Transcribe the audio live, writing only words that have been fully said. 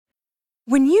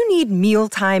When you need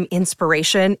mealtime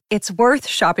inspiration, it's worth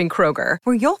shopping Kroger,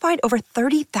 where you'll find over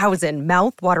 30,000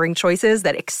 mouth-watering choices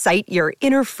that excite your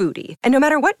inner foodie. And no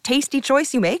matter what tasty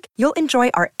choice you make, you'll enjoy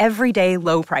our everyday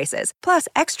low prices, plus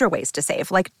extra ways to save,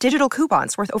 like digital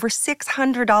coupons worth over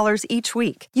 $600 each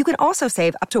week. You can also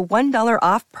save up to $1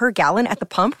 off per gallon at the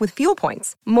pump with fuel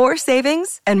points. More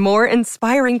savings and more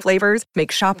inspiring flavors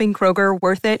make shopping Kroger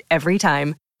worth it every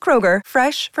time. Kroger,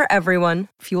 fresh for everyone.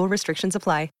 Fuel restrictions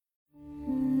apply.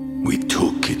 We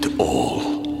took it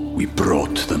all. We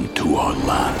brought them to our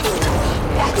land.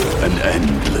 An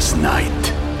endless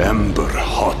night, ember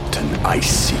hot and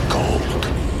icy cold.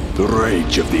 The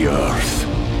rage of the earth.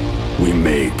 We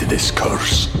made this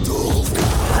curse.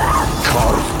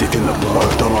 Carved it in the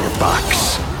blood on our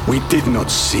backs. We did not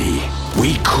see.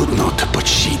 We could not, but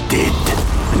she did.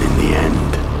 And in the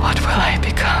end... What will I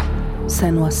become?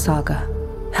 Senua's Saga.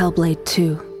 Hellblade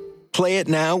 2. Play it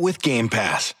now with Game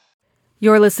Pass.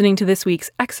 You're listening to this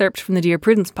week's excerpt from the Dear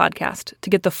Prudence podcast. To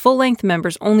get the full-length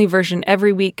members-only version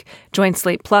every week, join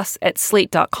Slate Plus at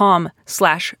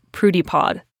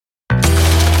slate.com/prudypod.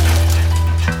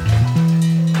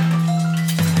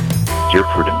 Dear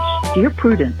Prudence. Dear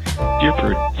Prudence. Dear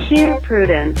Prudence. Dear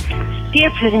Prudence. Dear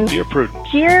Prudence. Dear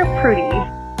Prudence. Dear Prudy.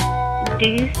 Do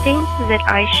you think that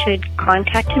I should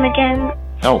contact him again?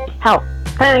 Help. Help.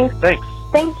 Thanks. Thanks.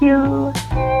 Thank you.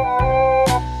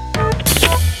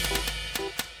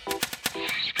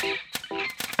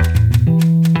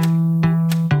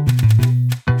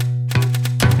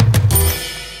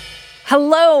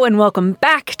 Hello and welcome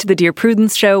back to the Dear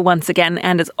Prudence Show once again.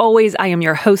 And as always, I am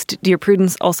your host, Dear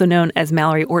Prudence, also known as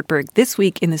Mallory Ortberg. This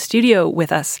week in the studio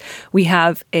with us, we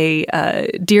have a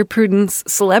Dear Prudence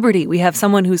celebrity. We have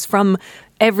someone who's from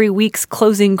every week's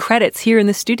closing credits here in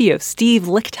the studio, Steve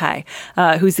Lickteig,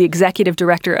 who's the executive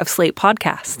director of Slate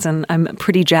Podcasts. And I'm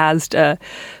pretty jazzed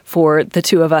for the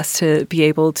two of us to be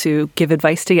able to give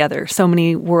advice together. So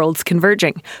many worlds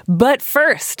converging. But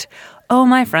first, oh,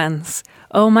 my friends,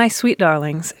 oh, my sweet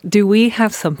darlings, do we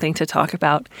have something to talk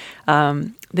about?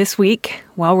 This week,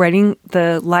 while writing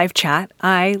the live chat,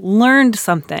 I learned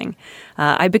something.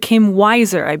 I became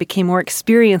wiser. I became more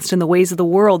experienced in the ways of the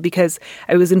world because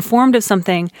I was informed of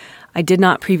something I did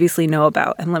not previously know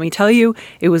about. And let me tell you,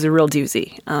 it was a real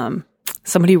doozy.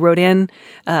 Somebody wrote in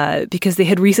because they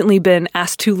had recently been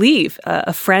asked to leave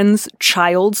a friend's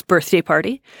child's birthday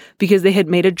party because they had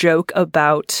made a joke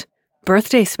about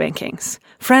birthday spankings.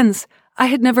 Friends, I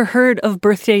had never heard of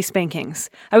birthday spankings.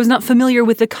 I was not familiar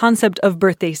with the concept of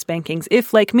birthday spankings.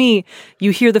 If, like me,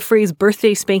 you hear the phrase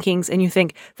birthday spankings and you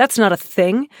think, that's not a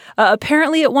thing,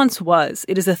 apparently it once was.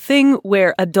 It is a thing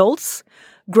where adults,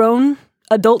 grown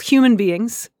adult human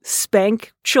beings,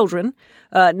 spank children,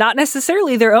 not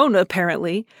necessarily their own,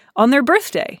 apparently, on their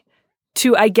birthday.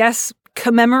 To, I guess,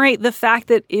 commemorate the fact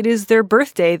that it is their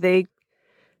birthday, they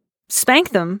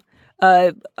spank them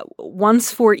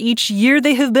once for each year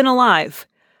they have been alive.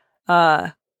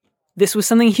 This was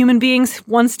something human beings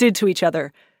once did to each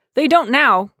other. They don't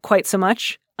now quite so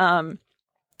much,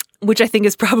 which I think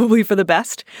is probably for the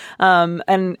best. And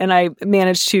I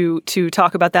managed to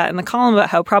talk about that in the column about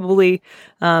how probably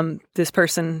this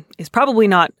person is probably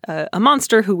not a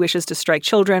monster who wishes to strike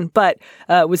children, but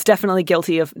was definitely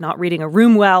guilty of not reading a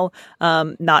room well,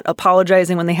 not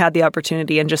apologizing when they had the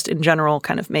opportunity, and just in general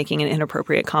kind of making an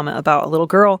inappropriate comment about a little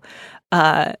girl.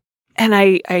 And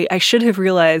I should have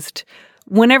realized,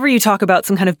 whenever you talk about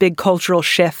some kind of big cultural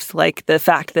shift, like the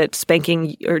fact that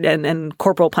spanking and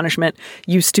corporal punishment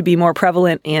used to be more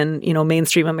prevalent in,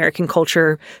 mainstream American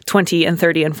culture 20 and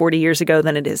 30 and 40 years ago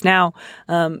than it is now,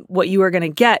 what you are going to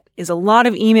get is a lot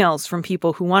of emails from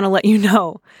people who want to let you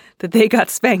know that they got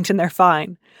spanked and they're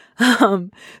fine.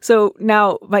 So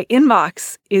now my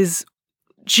inbox is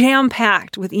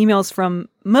jam-packed with emails from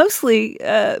mostly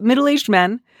middle-aged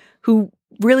men who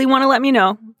really want to let me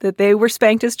know that they were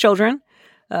spanked as children,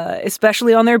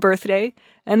 especially on their birthday,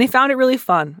 and they found it really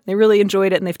fun. They really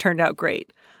enjoyed it, and they've turned out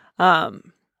great. There's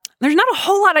not a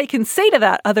whole lot I can say to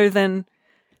that other than,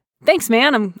 thanks,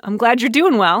 man. I'm glad you're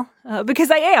doing well, because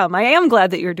I am. I am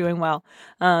glad that you're doing well.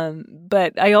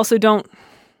 But I also don't.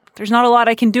 There's not a lot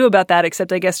I can do about that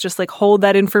except, I guess, just hold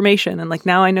that information. And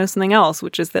now I know something else,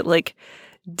 which is that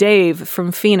Dave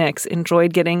from Phoenix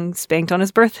enjoyed getting spanked on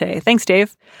his birthday. Thanks,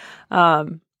 Dave.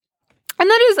 And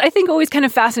that is, I think, always kind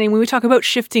of fascinating when we talk about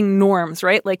shifting norms,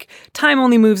 right? Time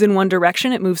only moves in one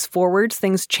direction. It moves forwards.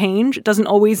 Things change. It doesn't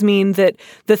always mean that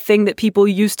the thing that people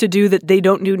used to do that they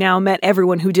don't do now meant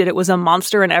everyone who did it was a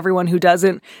monster and everyone who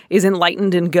doesn't is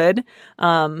enlightened and good.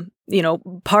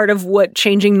 part of what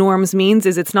changing norms means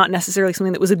is it's not necessarily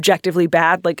something that was objectively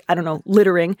bad. Like, I don't know,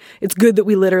 littering. It's good that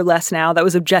we litter less now. That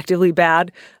was objectively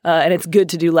bad. And it's good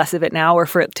to do less of it now or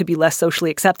for it to be less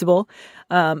socially acceptable.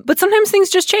 But sometimes things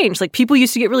just change. Like, people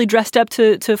used to get really dressed up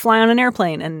to fly on an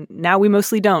airplane, and now we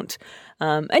mostly don't.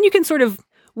 And you can sort of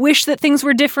wish that things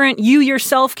were different. You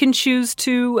yourself can choose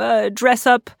to dress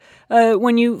up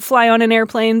when you fly on an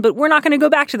airplane, but we're not going to go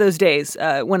back to those days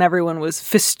when everyone was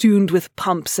festooned with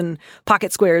pumps and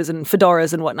pocket squares and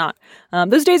fedoras and whatnot.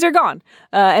 Those days are gone.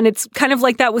 And it's kind of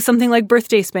like that with something like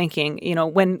birthday spanking.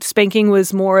 When spanking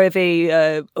was more of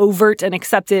a overt and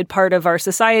accepted part of our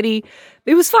society,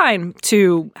 it was fine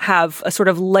to have a sort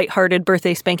of lighthearted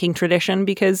birthday spanking tradition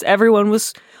because everyone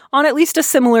was on at least a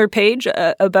similar page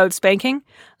about spanking.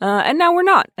 And now we're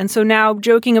not. And so now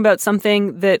joking about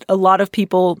something that a lot of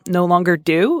people no longer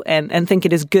do and think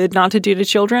it is good not to do to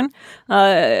children,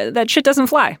 that shit doesn't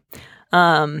fly.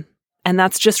 And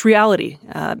that's just reality.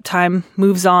 Time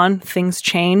moves on, things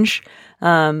change.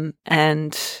 And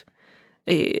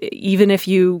even if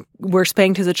you were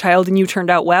spanked as a child and you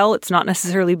turned out well, it's not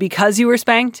necessarily because you were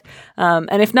spanked.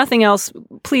 And if nothing else,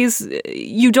 please,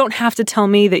 you don't have to tell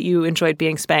me that you enjoyed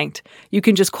being spanked. You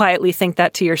can just quietly think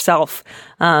that to yourself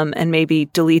and maybe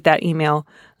delete that email.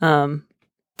 I'm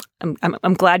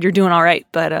glad you're doing all right,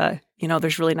 but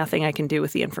there's really nothing I can do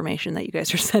with the information that you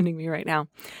guys are sending me right now.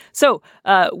 So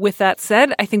with that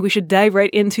said, I think we should dive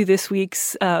right into this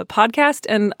week's podcast.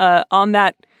 And on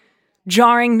that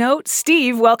jarring note,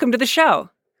 Steve, welcome to the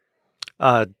show.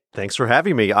 Thanks for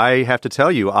having me. I have to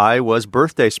tell you, I was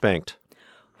birthday spanked.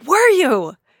 Were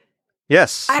you?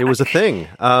 Yes, it was a thing.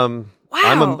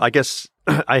 Wow. I guess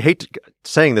I hate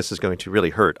saying this is going to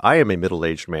really hurt. I am a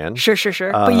middle-aged man. Sure.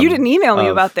 But you didn't email me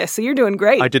about this, so you're doing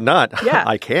great. I did not. Yeah.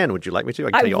 I can. Would you like me to?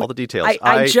 I can tell you all the details.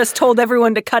 I just told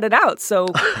everyone to cut it out, so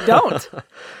don't.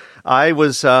 I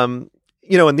was, and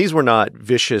these were not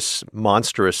vicious,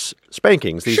 monstrous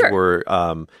spankings. These were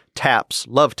taps,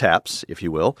 love taps, if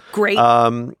you will. Great.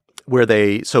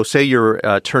 So say you're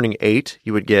turning 8,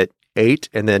 you would get 8,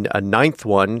 and then a 9th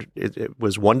one, it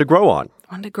was one to grow on.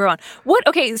 One to grow on. What?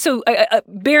 Okay, so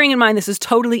bearing in mind this is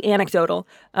totally anecdotal.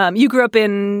 You grew up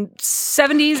in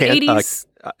 70s, 80s?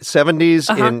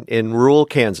 70s in rural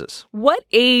Kansas. What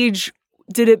age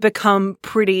did it become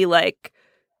pretty like,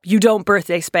 you don't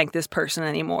birthday spank this person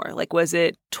anymore? Like, was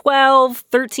it 12,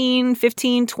 13,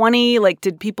 15, 20? Like,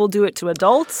 did people do it to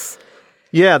adults?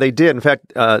 Yeah, they did. In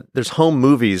fact, there's home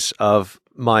movies of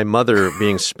my mother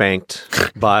being spanked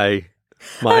by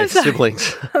my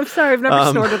siblings. I'm sorry, I've never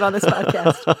snorted on this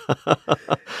podcast.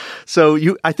 So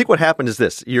I think what happened is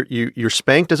this: you're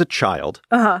spanked as a child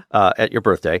at your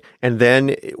birthday, and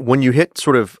then when you hit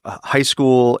sort of high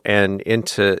school and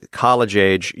into college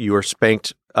age, you are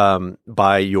spanked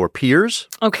by your peers.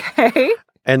 Okay.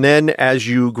 And then as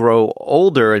you grow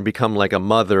older and become like a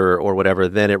mother or whatever,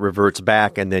 then it reverts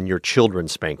back, and then your children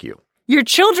spank you. Your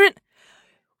children?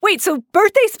 Wait, so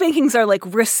birthday spankings are like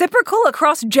reciprocal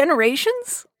across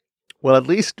generations? Well, at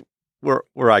least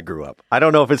where I grew up. I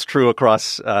don't know if it's true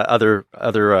across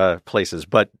other places,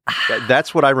 but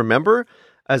that's what I remember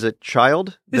as a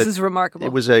child. This is remarkable.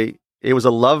 It was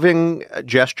a loving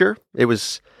gesture. It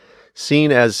was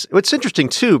seen as, it's interesting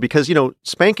too, because,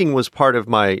 spanking was part of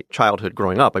my childhood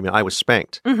growing up. I mean, I was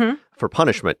spanked for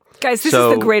punishment. Guys, this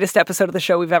is the greatest episode of the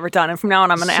show we've ever done. And from now on,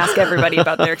 I'm going to ask everybody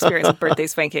about their experience with birthday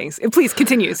spankings. Please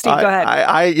continue, Steve. Go ahead.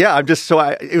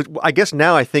 I guess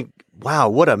now I think, wow,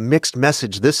 what a mixed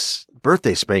message this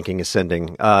birthday spanking is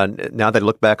sending. Now that I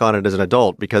look back on it as an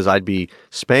adult, because I'd be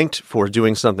spanked for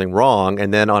doing something wrong.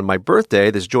 And then on my birthday,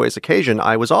 this joyous occasion,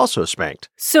 I was also spanked.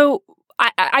 So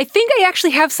I think I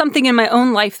actually have something in my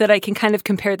own life that I can kind of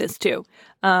compare this to,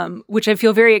 which I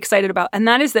feel very excited about. And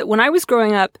that is that when I was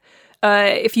growing up,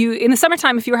 in the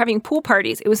summertime, if you were having pool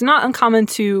parties, it was not uncommon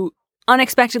to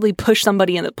unexpectedly push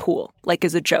somebody in the pool, like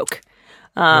as a joke.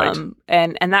 Right.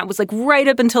 And that was like right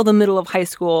up until the middle of high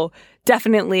school.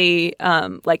 Definitely,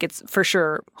 like it's for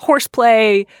sure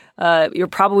horseplay. You're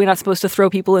probably not supposed to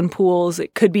throw people in pools.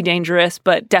 It could be dangerous,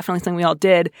 but definitely something we all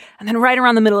did. And then right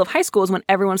around the middle of high school is when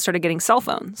everyone started getting cell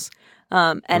phones.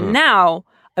 Now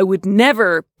I would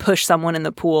never push someone in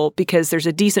the pool because there's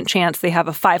a decent chance they have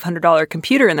a $500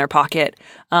 computer in their pocket.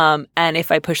 And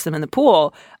if I push them in the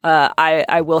pool,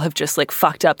 I will have just like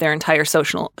fucked up their entire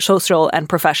social and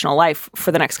professional life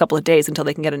for the next couple of days until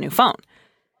they can get a new phone.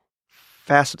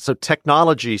 So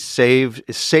technology is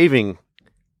saving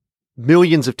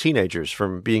millions of teenagers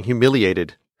from being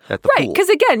humiliated at the right, pool. because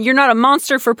again, you're not a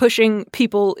monster for pushing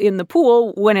people in the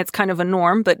pool when it's kind of a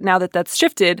norm, but now that that's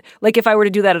shifted, like if I were to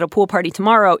do that at a pool party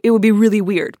tomorrow, it would be really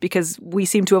weird because we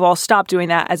seem to have all stopped doing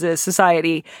that as a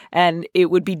society, and it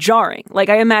would be jarring. Like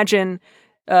I imagine,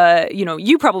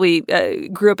 you probably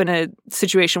grew up in a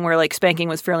situation where like spanking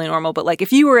was fairly normal, but like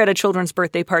if you were at a children's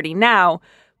birthday party now,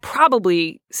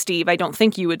 probably, Steve, I don't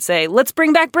think you would say, let's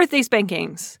bring back birthday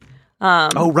spankings.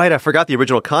 Oh, right. I forgot the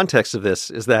original context of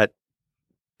this is that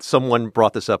someone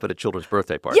brought this up at a children's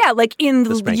birthday party. Yeah, like in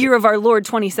the year of our Lord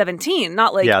 2017,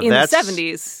 not like in the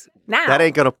 70s now. That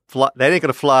ain't gonna fly. That ain't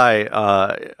gonna fly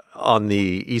on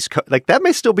the East Coast. Like that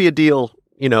may still be a deal,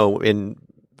 in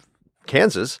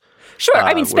Kansas. Sure.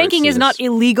 I mean, spanking is not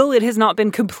illegal. It has not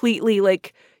been completely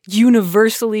like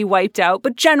universally wiped out.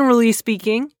 But generally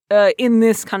speaking, in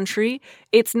this country,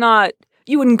 it's not.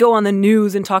 You wouldn't go on the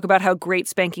news and talk about how great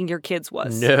spanking your kids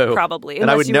was. No. Probably. And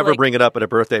I would never bring it up at a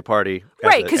birthday party.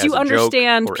 Right, because you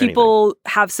understand people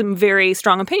have some very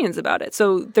strong opinions about it.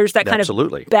 So there's that kind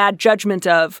of bad judgment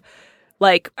of,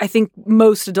 like, I think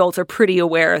most adults are pretty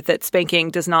aware that spanking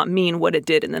does not mean what it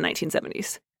did in the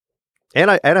 1970s.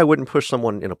 And I wouldn't push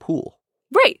someone in a pool.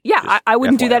 Right. Yeah. I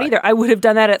wouldn't do that either. I would have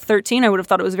done that at 13. I would have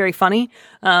thought it was very funny.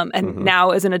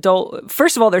 Now as an adult,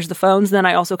 first of all, there's the phones. Then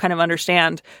I also kind of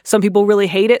understand some people really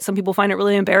hate it. Some people find it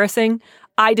really embarrassing.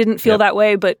 I didn't feel that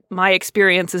way, but my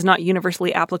experience is not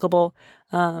universally applicable,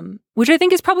 which I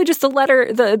think is probably just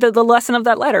the lesson of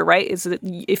that letter, right? Is that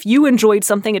if you enjoyed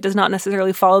something, it does not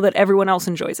necessarily follow that everyone else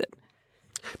enjoys it.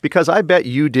 Because I bet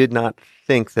you did not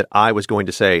think that I was going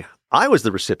to say I was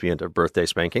the recipient of birthday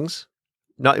spankings.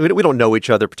 No, we don't know each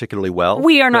other particularly well.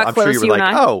 We are not I'm close, sure you were and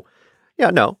like, I. oh,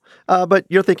 yeah, no. But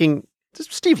you're thinking,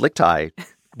 Steve Lickteig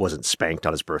wasn't spanked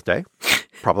on his birthday,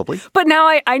 probably. But now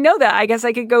I know that. I guess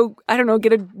I could go, I don't know,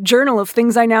 get a journal of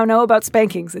things I now know about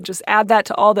spankings and just add that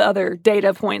to all the other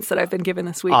data points that I've been given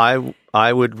this week.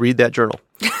 I would read that journal.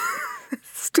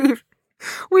 Steve,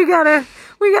 we gotta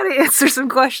answer some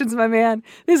questions, my man.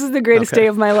 This is the greatest day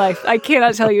of my life. I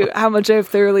cannot tell you how much I've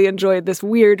thoroughly enjoyed this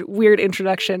weird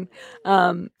introduction.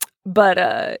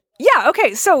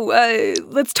 Okay. So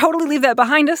let's totally leave that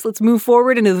behind us. Let's move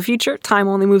forward into the future. Time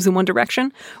only moves in one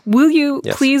direction. Will you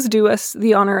please do us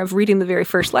the honor of reading the very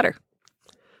first letter?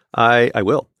 I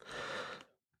will.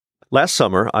 Last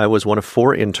summer, I was one of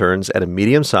 4 interns at a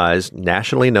medium-sized,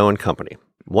 nationally known company.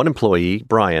 One employee,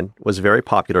 Brian, was very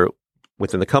popular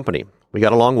within the company. We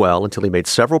got along well until he made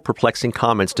several perplexing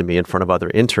comments to me in front of other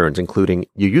interns, including,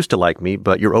 "You used to like me,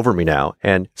 but you're over me now,"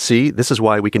 and "See, this is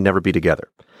why we can never be together."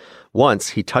 Once,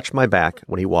 he touched my back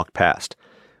when he walked past.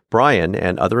 Brian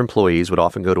and other employees would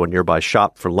often go to a nearby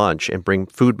shop for lunch and bring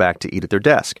food back to eat at their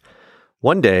desk.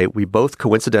 One day, we both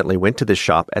coincidentally went to this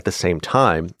shop at the same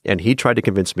time, and he tried to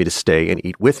convince me to stay and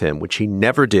eat with him, which he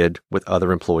never did with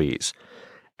other employees.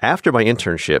 After my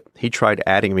internship, he tried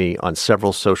adding me on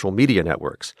several social media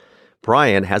networks.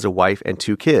 Brian has a wife and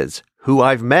 2 kids, who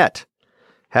I've met.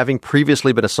 Having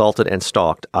previously been assaulted and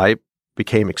stalked, I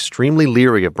became extremely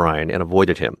leery of Brian and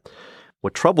avoided him.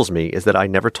 What troubles me is that I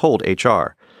never told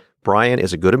HR. Brian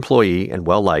is a good employee and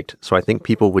well-liked, so I think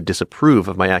people would disapprove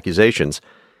of my accusations,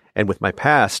 and with my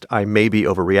past, I may be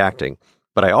overreacting.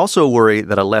 But I also worry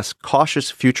that a less cautious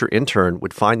future intern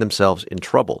would find themselves in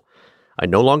trouble. I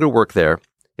no longer work there.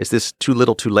 Is this too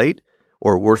little too late,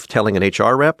 or worth telling an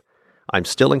HR rep? I'm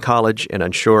still in college and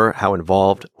unsure how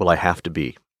involved will I have to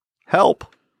be. Help!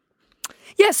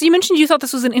 Yeah, so you mentioned you thought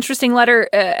this was an interesting letter,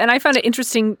 and I found it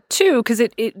interesting too, because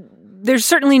there's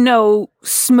certainly no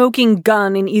smoking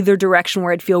gun in either direction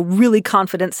where I'd feel really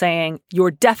confident saying,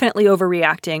 you're definitely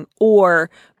overreacting, or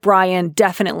Brian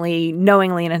definitely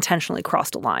knowingly and intentionally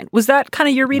crossed a line. Was that kind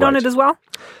of your read on it as well?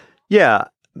 Yeah.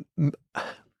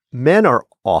 Men are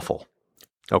awful.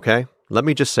 Okay? Let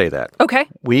me just say that. Okay.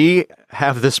 We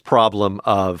have this problem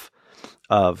of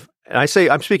and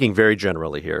I'm speaking very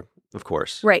generally here, of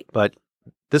course. Right. But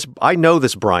I know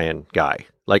this Brian guy.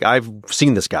 Like, I've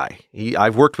seen this guy.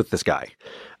 I've worked with this guy.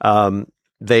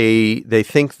 They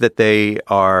think that they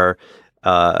are,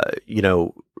 as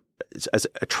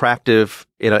attractive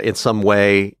in some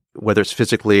way, whether it's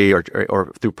physically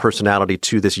or through personality,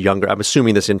 to this younger. I'm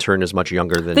assuming this intern is much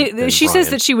younger than she Brian. says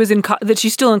that she was that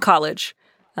she's still in college.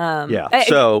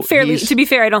 So to be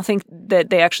fair, I don't think that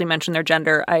they actually mentioned their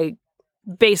gender.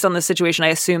 Based on the situation, I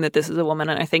assume that this is a woman,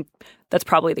 and I think that's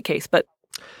probably the case. But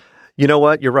you know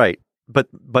what? You're right. But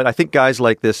I think guys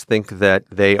like this think that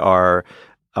they are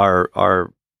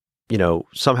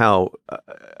somehow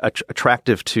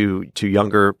attractive to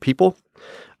younger people.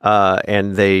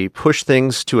 and they push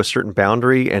things to a certain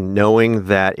boundary, and knowing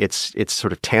that it's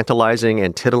sort of tantalizing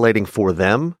and titillating for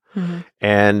them,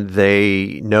 and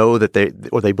they know that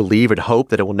they believe and hope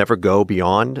that it will never go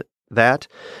beyond that.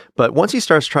 But once he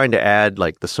starts trying to add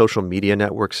like the social media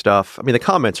network stuff, I mean, the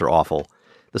comments are awful.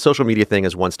 The social media thing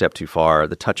is one step too far.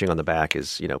 The touching on the back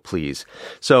is, please.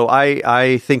 So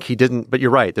I think he didn't, but you're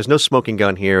right. There's no smoking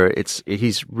gun here.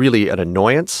 He's really an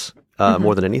annoyance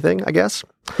more than anything, I guess.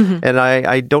 And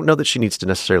I don't know that she needs to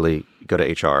necessarily go to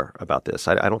HR about this.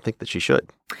 I don't think that she should.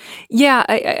 Yeah,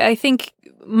 I think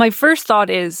my first thought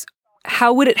is,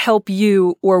 how would it help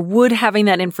you, or would having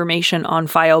that information on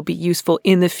file be useful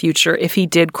in the future if he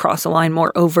did cross a line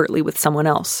more overtly with someone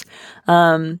else?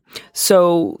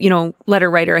 So,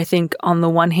 letter writer, I think on the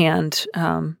one hand,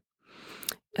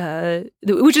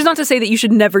 which is not to say that you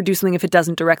should never do something if it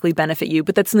doesn't directly benefit you,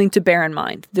 but that's something to bear in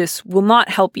mind. This will not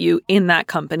help you in that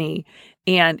company.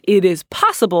 And it is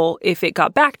possible, if it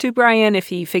got back to Brian, if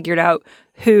he figured out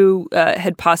who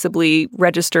had possibly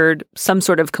registered some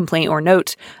sort of complaint or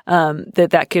note,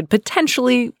 that could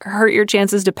potentially hurt your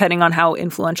chances depending on how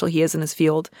influential he is in his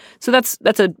field. So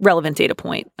that's a relevant data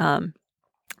point.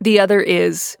 The other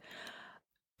is,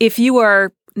 if you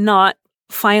are not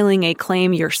filing a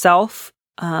claim yourself,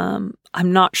 I'm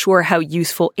not sure how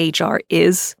useful HR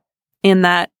is in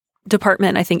that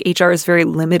department. I think HR is very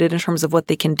limited in terms of what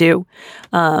they can do.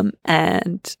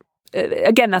 And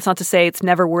again, that's not to say it's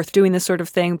never worth doing this sort of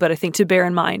thing, but I think to bear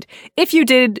in mind, if you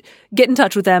did get in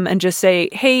touch with them and just say,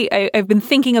 hey, I've been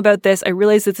thinking about this. I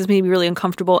realize that this made me really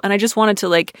uncomfortable, and I just wanted to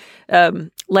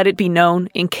let it be known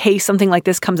in case something like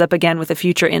this comes up again with a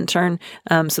future intern,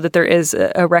 so that there is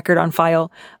a record on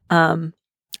file.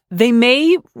 They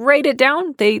may write it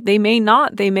down. They may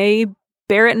not. They may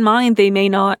bear it in mind. They may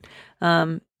not.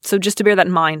 So just to bear that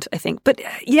in mind, I think. But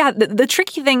yeah, the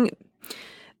tricky thing,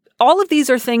 all of these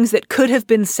are things that could have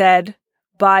been said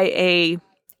by a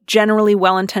generally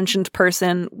well-intentioned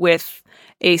person with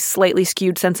a slightly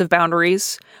skewed sense of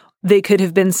boundaries. They could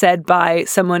have been said by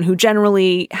someone who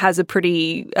generally has a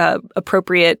pretty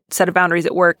appropriate set of boundaries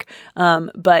at work,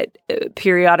 but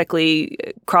periodically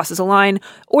crosses a line.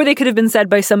 Or they could have been said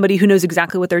by somebody who knows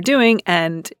exactly what they're doing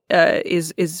and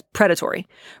is predatory,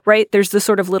 right? There's this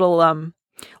sort of little...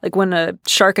 like when a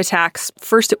shark attacks,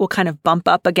 first it will kind of bump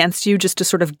up against you just to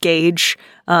sort of gauge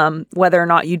whether or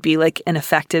not you'd be like an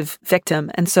effective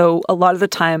victim. And so a lot of the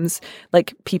times,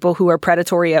 like people who are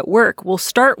predatory at work will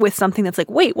start with something that's like,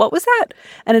 wait, what was that?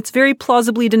 And it's very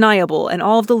plausibly deniable. And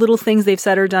all of the little things they've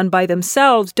said or done by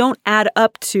themselves don't add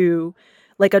up to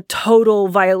like a total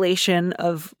violation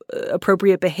of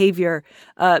appropriate behavior,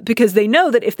 because they know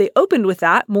that if they opened with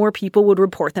that, more people would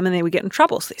report them and they would get in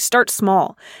trouble. So they start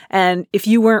small. And if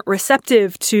you weren't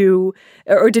receptive to,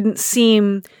 or didn't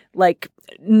seem like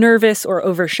nervous or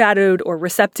overshadowed or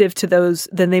receptive to those,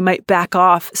 then they might back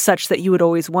off such that you would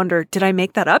always wonder, did I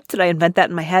make that up? Did I invent that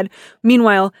in my head?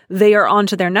 Meanwhile, they are on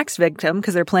to their next victim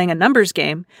because they're playing a numbers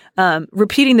game,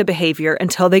 repeating the behavior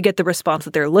until they get the response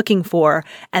that they're looking for.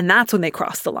 And that's when they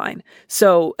cross the line.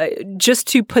 So just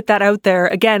to put that out there,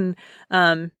 again,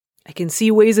 I can see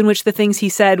ways in which the things he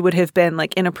said would have been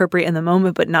like inappropriate in the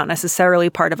moment, but not necessarily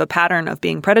part of a pattern of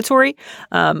being predatory.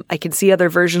 I can see other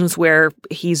versions where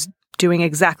he's doing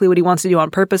exactly what he wants to do on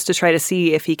purpose to try to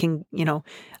see if he can,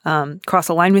 cross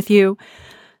a line with you.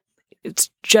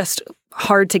 It's just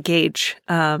hard to gauge.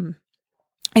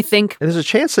 I think and there's a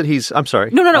chance that he's. I'm sorry.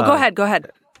 No. Go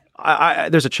ahead.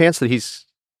 There's a chance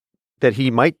that he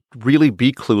might really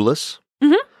be clueless,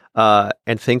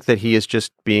 and think that he is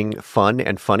just being fun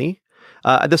and funny.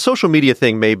 The social media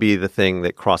thing may be the thing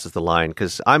that crosses the line,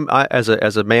 because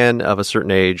as a man of a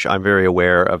certain age, I'm very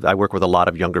aware of. I work with a lot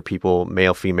of younger people,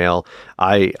 male, female.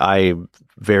 I'm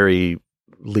very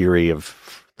leery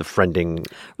of the friending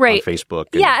on Facebook.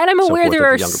 And I'm aware there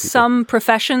are some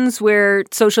professions where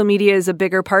social media is a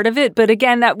bigger part of it, but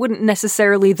again, that wouldn't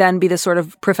necessarily then be the sort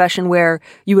of profession where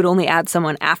you would only add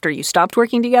someone after you stopped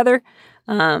working together.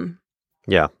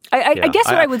 Yeah. I guess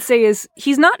what I would say is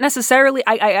he's not necessarily,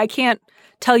 I can't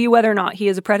tell you whether or not he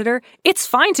is a predator. It's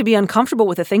fine to be uncomfortable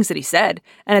with the things that he said,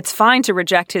 and it's fine to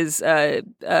reject his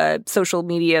social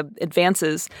media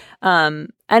advances.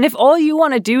 And if all you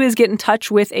want to do is get in touch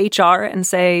with HR and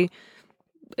say,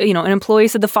 an employee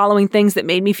said the following things that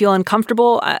made me feel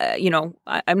uncomfortable.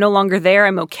 I'm no longer there.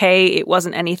 I'm okay. It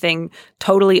wasn't anything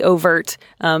totally overt,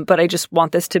 but I just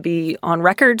want this to be on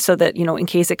record so that, in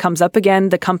case it comes up again,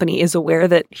 the company is aware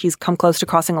that he's come close to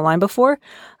crossing a line before.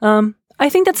 I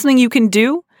think that's something you can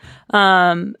do.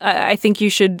 I think you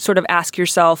should sort of ask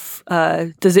yourself,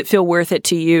 does it feel worth it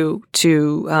to you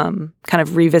to kind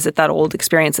of revisit that old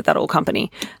experience at that old company?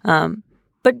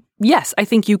 But yes, I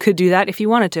think you could do that if you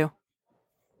wanted to.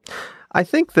 I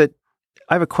think that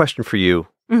I have a question for you.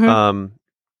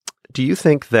 Do you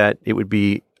think that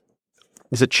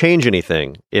does it change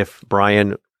anything if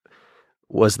Brian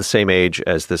was the same age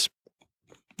as this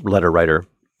letter writer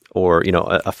or,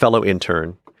 a fellow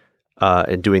intern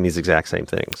and doing these exact same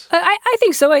things? I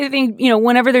think so. I think,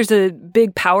 whenever there's a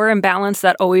big power imbalance,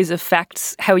 that always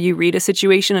affects how you read a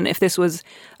situation. And if this was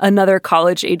another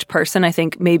college-age person, I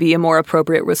think maybe a more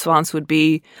appropriate response would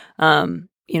be,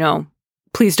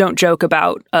 please don't joke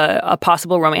about a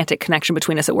possible romantic connection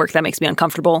between us at work. That makes me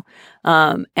uncomfortable.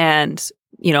 And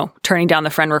turning down the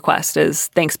friend request is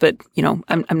thanks, but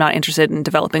I'm not interested in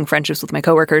developing friendships with my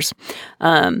coworkers.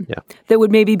 That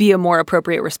would maybe be a more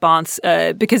appropriate response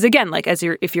because again, like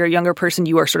if you're a younger person,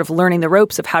 you are sort of learning the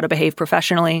ropes of how to behave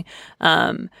professionally,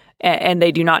 and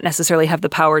they do not necessarily have the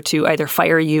power to either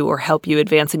fire you or help you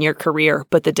advance in your career.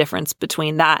 But the difference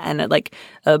between that and like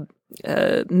a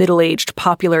middle-aged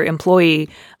popular employee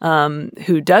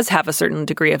who does have a certain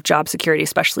degree of job security,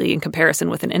 especially in comparison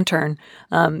with an intern,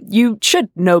 you should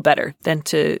know better than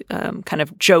to kind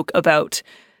of joke about,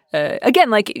 again,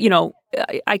 like,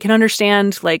 I can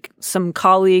understand like some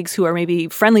colleagues who are maybe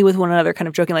friendly with one another kind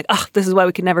of joking like, oh, this is why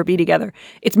we could never be together.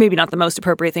 It's maybe not the most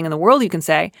appropriate thing in the world you can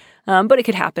say, but it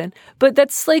could happen. But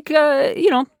that's like,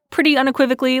 pretty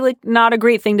unequivocally like not a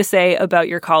great thing to say about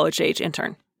your college-age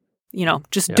intern.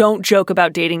 Don't joke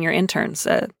about dating your interns.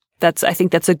 I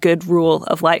think that's a good rule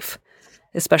of life,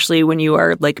 especially when you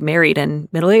are like married and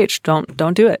middle-aged.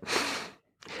 Don't do it.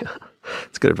 Yeah,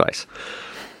 that's good advice.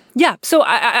 Yeah. So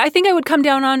I think I would come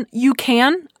down on you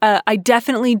can. I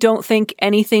definitely don't think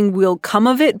anything will come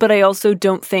of it, but I also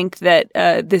don't think that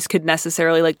this could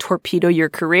necessarily like torpedo your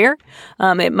career.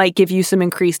 It might give you some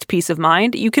increased peace of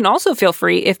mind. You can also feel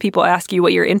free if people ask you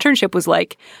what your internship was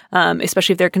like,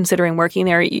 especially if they're considering working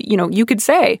there. You could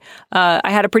say,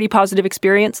 I had a pretty positive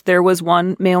experience. There was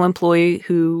one male employee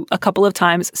who a couple of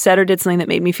times said or did something that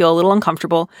made me feel a little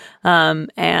uncomfortable,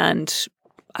 and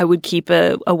I would keep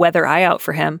a weather eye out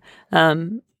for him.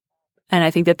 And I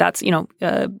think that that's,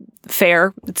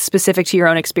 fair. It's specific to your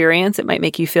own experience. It might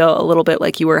make you feel a little bit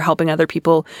like you were helping other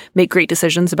people make great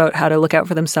decisions about how to look out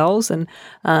for themselves. And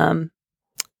and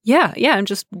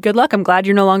just good luck. I'm glad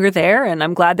you're no longer there. And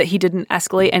I'm glad that he didn't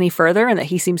escalate any further and that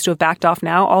he seems to have backed off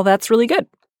now. All that's really good.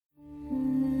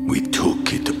 We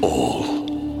took it all.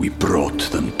 We brought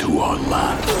them to our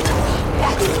land.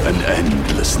 An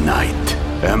endless night.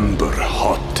 Ember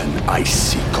hot and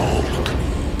icy cold,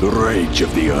 the rage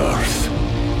of the earth.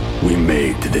 We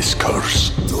made this curse,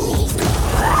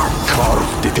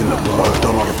 carved it in the blood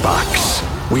on our backs.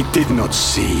 We did not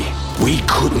see, we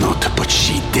could not, but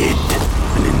she did.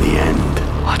 And in the end,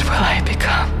 what will I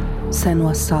become?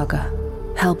 Senua's Saga,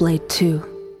 Hellblade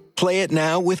 2. Play it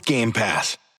now with Game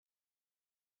Pass.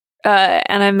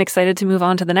 And I'm excited to move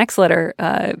on to the next letter.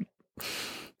 I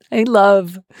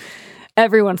love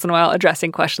every once in a while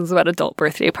addressing questions about adult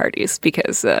birthday parties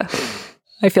because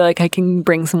I feel like I can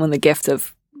bring someone the gift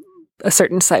of a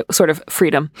certain sort of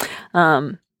freedom. But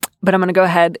I'm going to go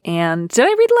ahead and... Did I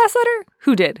read the last letter?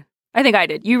 Who did? I think I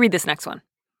did. You read this next one.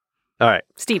 All right.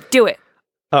 Steve, do it.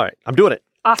 All right. I'm doing it.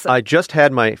 Awesome. I just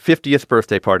had my 50th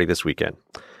birthday party this weekend.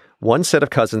 One set of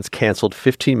cousins canceled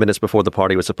 15 minutes before the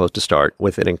party was supposed to start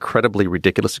with an incredibly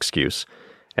ridiculous excuse.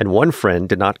 And one friend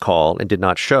did not call and did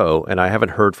not show, and I haven't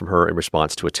heard from her in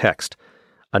response to a text.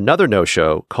 Another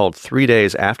no-show called 3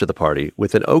 days after the party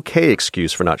with an okay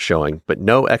excuse for not showing, but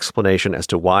no explanation as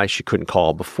to why she couldn't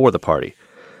call before the party.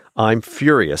 I'm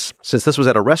furious. Since this was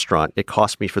at a restaurant, it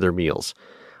cost me for their meals.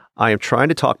 I am trying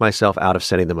to talk myself out of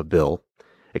sending them a bill,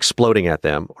 exploding at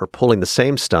them, or pulling the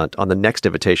same stunt on the next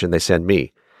invitation they send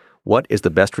me. What is the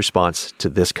best response to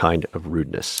this kind of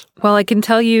rudeness? Well, I can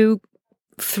tell you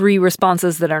 3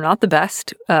 responses that are not the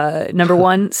best. Number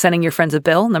 1, sending your friends a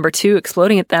bill. Number 2,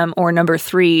 exploding at them. Or number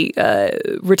 3,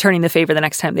 returning the favor the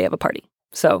next time they have a party.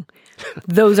 So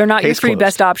those are not your 3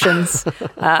 best options.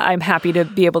 I'm happy to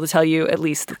be able to tell you at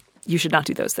least you should not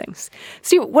do those things.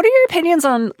 Steve, what are your opinions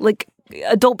on like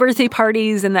adult birthday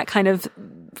parties and that kind of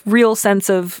real sense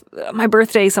of my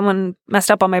birthday, someone messed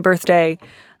up on my birthday?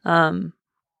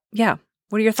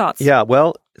 What are your thoughts? Yeah,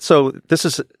 well, so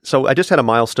I just had a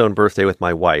milestone birthday with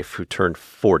my wife who turned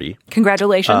 40.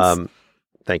 Congratulations.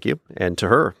 Thank you. And to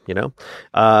her, we had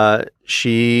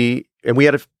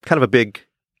a big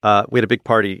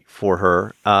party for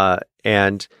her.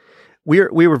 And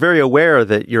we were very aware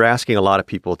that you're asking a lot of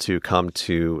people to come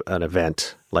to an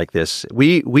event like this.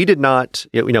 We did not,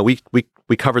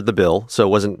 we covered the bill, so it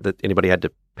wasn't that anybody had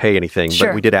to pay anything, Sure.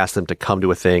 But we did ask them to come to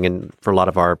a thing, and for a lot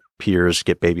of our peers,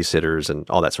 get babysitters and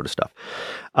all that sort of stuff.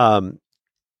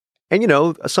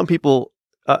 And, some people,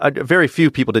 very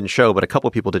few people didn't show, but a couple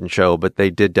of people didn't show, but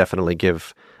they did definitely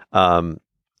give,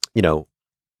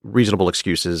 reasonable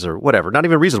excuses or whatever. Not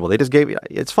even reasonable. They just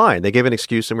it's fine. They gave an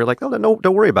excuse and we were like, oh, no,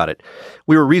 don't worry about it.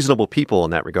 We were reasonable people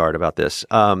in that regard about this.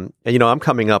 And, I'm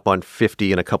coming up on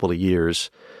 50 in a couple of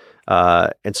years.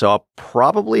 And so I'll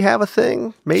probably have a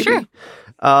thing, maybe. Sure.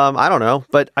 I don't know.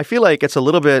 But I feel like it's a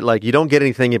little bit like you don't get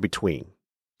anything in between,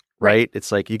 right?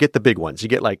 It's like you get the big ones. You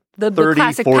get like the 30,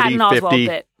 classic 40, Patton Oswalt 50.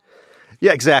 bit.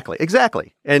 Yeah, exactly.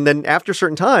 And then after a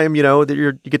certain time, you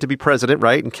get to be president,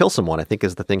 right? And kill someone, I think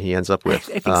is the thing he ends up with.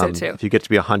 I think so too. If you get to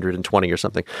be 120 or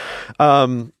something.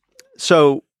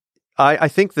 So I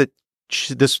think that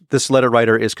this letter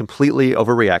writer is completely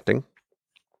overreacting.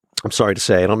 I'm sorry to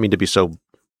say, I don't mean to be so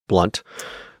blunt,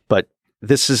 but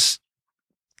this is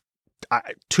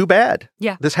too bad.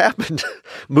 Yeah. This happened.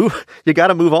 You got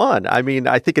to move on. I mean,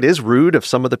 I think it is rude of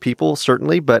some of the people,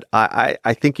 certainly, but I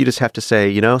think you just have to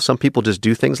say, some people just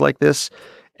do things like this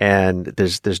and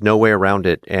there's no way around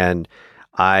it. And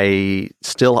I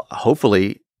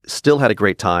hopefully still had a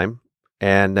great time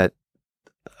and that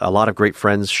a lot of great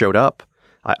friends showed up.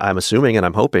 I'm assuming and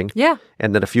I'm hoping. Yeah.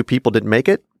 And that a few people didn't make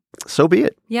it. So be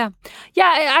it. Yeah.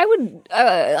 I would,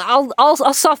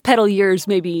 I'll soft pedal yours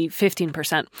maybe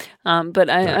 15%. But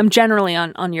I'm generally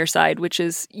on your side, which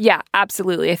is, yeah,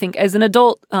 absolutely. I think as an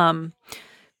adult,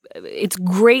 it's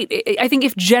great. I think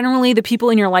if generally the people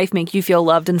in your life make you feel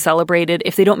loved and celebrated,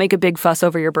 if they don't make a big fuss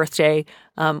over your birthday,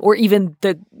 or even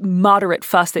the moderate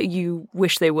fuss that you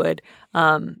wish they would,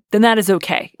 then that is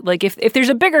okay. Like if there's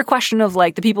a bigger question of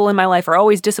like the people in my life are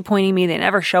always disappointing me, they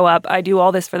never show up, I do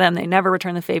all this for them, they never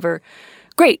return the favor,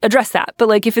 great, address that. But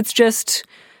like if it's just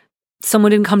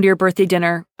someone didn't come to your birthday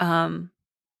dinner,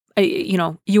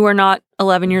 you are not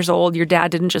 11 years old. Your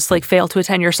dad didn't just like fail to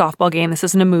attend your softball game. This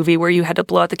isn't a movie where you had to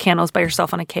blow out the candles by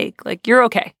yourself on a cake. Like you're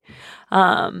okay.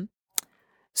 50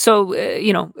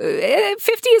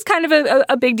 is kind of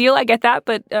a big deal. I get that.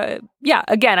 But yeah,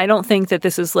 again, I don't think that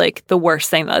this is like the worst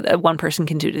thing that one person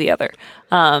can do to the other.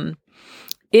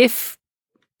 If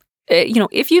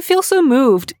you feel so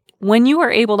moved, when you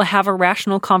are able to have a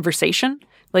rational conversation,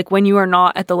 like when you are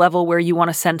not at the level where you want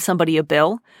to send somebody a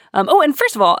bill. And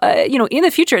first of all, in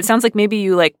the future, it sounds like maybe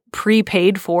you like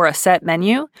prepaid for a set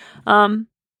menu.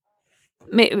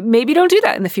 Maybe don't do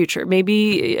that in the future.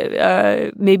 Maybe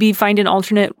find an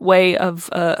alternate way of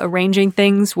arranging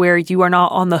things where you are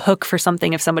not on the hook for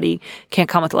something if somebody can't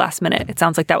come at the last minute. It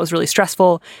sounds like that was really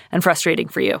stressful and frustrating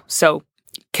for you. So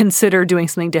consider doing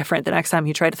something different the next time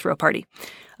you try to throw a party.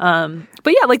 But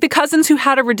yeah, like the cousins who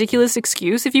had a ridiculous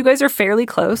excuse, if you guys are fairly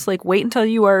close, like wait until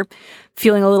you are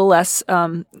feeling a little less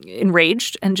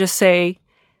enraged and just say,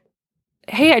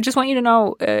 hey, I just want you to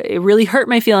know it really hurt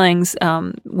my feelings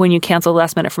when you canceled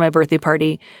last minute for my birthday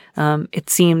party. It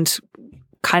seemed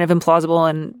kind of implausible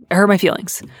and it hurt my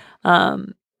feelings.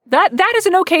 That is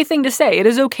an okay thing to say. It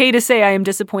is okay to say I am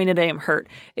disappointed, I am hurt.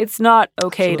 It's not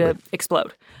okay to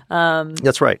explode.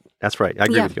 That's right. I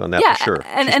agree with you on that for sure.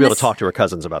 And she should be able to talk to her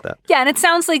cousins about that. Yeah, and it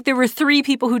sounds like there were 3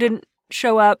 people who didn't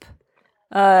show up.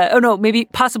 Maybe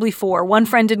possibly 4. One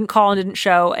friend didn't call and didn't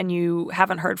show, and you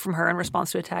haven't heard from her in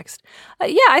response to a text.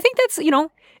 I think that's,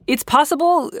 it's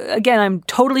possible. Again, I'm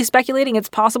totally speculating. It's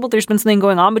possible there's been something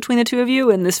going on between the two of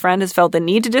you, and this friend has felt the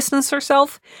need to distance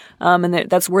herself, and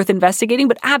that's worth investigating.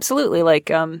 But absolutely,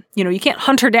 you can't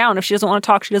hunt her down. If she doesn't want to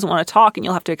talk, she doesn't want to talk, and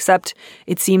you'll have to accept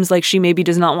it seems like she maybe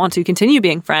does not want to continue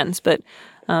being friends. But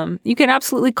you can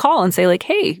absolutely call and say, like,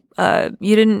 hey,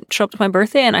 you didn't show up to my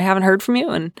birthday, and I haven't heard from you,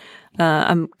 and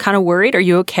I'm kind of worried. Are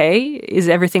you okay? Is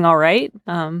everything all right?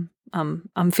 I'm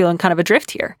feeling kind of adrift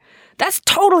here. That's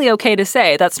totally okay to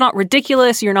say. That's not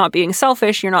ridiculous. You're not being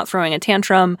selfish. You're not throwing a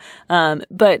tantrum.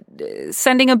 But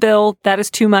sending a bill, that is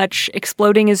too much.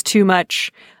 Exploding is too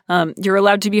much. You're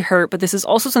allowed to be hurt, but this is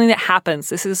also something that happens.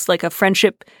 This is like a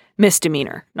friendship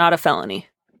misdemeanor, not a felony.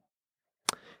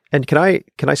 And can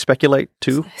I speculate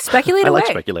too? Speculate away. I like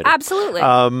speculating. Absolutely.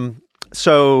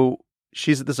 So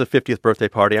this is a 50th birthday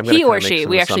party. I'm he or she.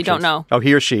 We actually don't know. Oh,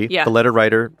 he or she. Yeah. The letter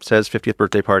writer says 50th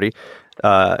birthday party.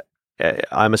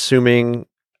 I'm assuming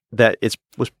that it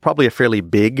was probably a fairly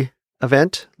big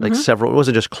event, like several. It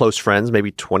wasn't just close friends,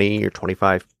 maybe 20 or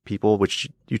 25 people, which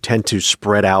you tend to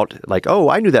spread out. Like, oh,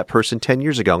 I knew that person 10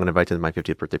 years ago. I'm going to invite them to my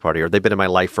 50th birthday party, or they've been in my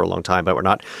life for a long time, but we're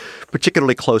not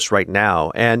particularly close right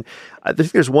now. And I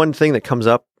think there's one thing that comes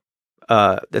up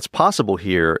that's possible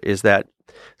here is that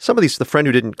some of the friend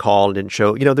who didn't call and didn't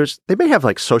show, they may have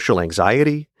like social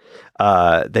anxiety.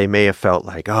 They may have felt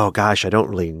like, oh gosh, I don't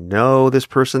really know this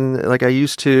person like I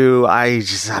used to.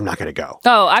 I'm not going to go.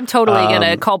 Oh, I'm totally going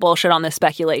to call bullshit on this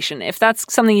speculation. If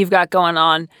that's something you've got going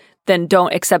on, then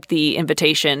don't accept the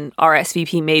invitation.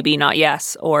 RSVP maybe, not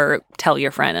yes. Or tell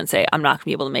your friend and say, I'm not going to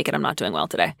be able to make it. I'm not doing well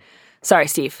today. Sorry,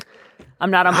 Steve. I'm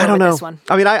not on board with this one.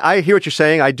 I mean, I hear what you're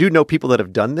saying. I do know people that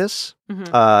have done this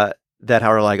that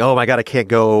are like, oh my God, I can't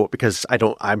go because I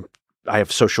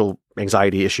have social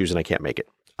anxiety issues and I can't make it.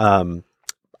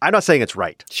 I'm not saying it's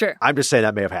right. Sure. I'm just saying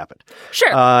that may have happened.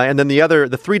 Sure. And then the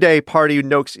 3-day party,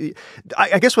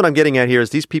 I guess what I'm getting at here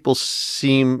is these people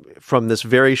seem from this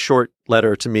very short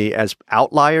letter to me as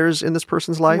outliers in this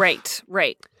person's life.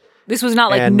 Right. This was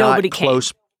not like nobody not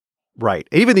close, came. Right.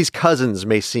 Even these cousins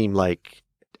may seem like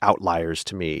outliers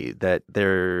to me, that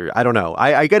they're, I don't know.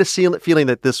 I get a feeling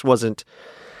that this wasn't,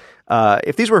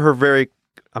 if these were her very,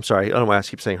 I'm sorry, I don't know why I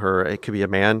keep saying her, it could be a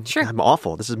man. Sure. I'm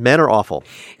awful. Men are awful.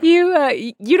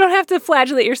 You don't have to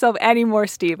flagellate yourself anymore,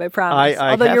 Steve, I promise.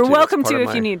 Although you're welcome to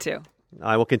if you need to.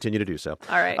 I will continue to do so.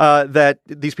 All right. That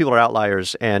these people are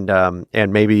outliers, and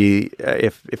maybe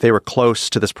if they were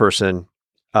close to this person,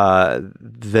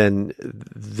 then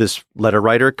this letter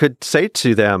writer could say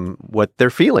to them what they're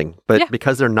feeling. But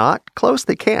because they're not close,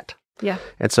 they can't. Yeah.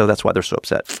 And so that's why they're so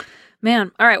upset.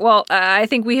 Man. All right. Well, I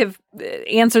think we have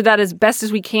answered that as best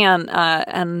as we can.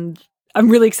 And I'm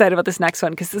really excited about this next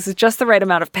one because this is just the right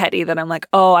amount of petty that I'm like,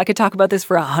 oh, I could talk about this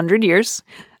for 100 years.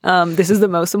 This is the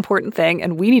most important thing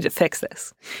and we need to fix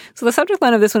this. So the subject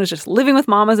line of this one is just living with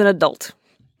mom as an adult.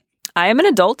 I am an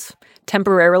adult,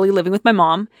 temporarily living with my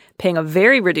mom, paying a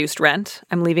very reduced rent.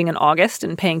 I'm leaving in August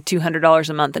and paying $200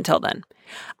 a month until then.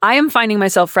 I am finding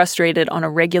myself frustrated on a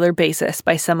regular basis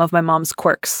by some of my mom's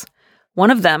quirks. One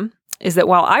of them is that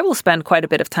while I will spend quite a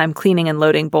bit of time cleaning and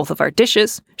loading both of our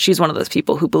dishes, she's one of those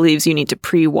people who believes you need to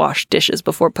pre-wash dishes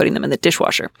before putting them in the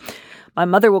dishwasher. My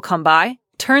mother will come by,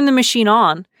 turn the machine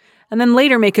on, and then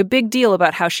later make a big deal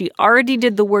about how she already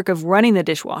did the work of running the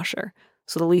dishwasher,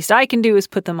 so the least I can do is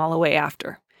put them all away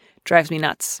after. Drives me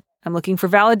nuts. I'm looking for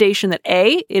validation that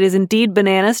A, it is indeed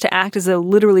bananas to act as though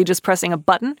literally just pressing a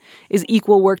button is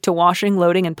equal work to washing,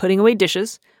 loading, and putting away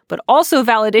dishes, but also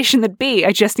validation that B,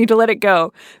 I just need to let it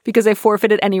go because I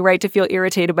forfeited any right to feel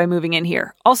irritated by moving in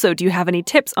here. Also, do you have any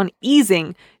tips on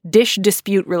easing dish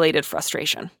dispute-related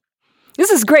frustration? This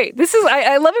is great.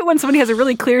 I love it when somebody has a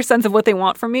really clear sense of what they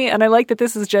want from me, and I like that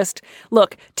this is just,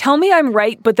 look, tell me I'm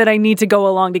right, but that I need to go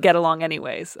along to get along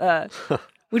anyways,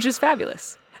 which is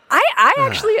fabulous. I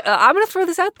actually, I'm going to throw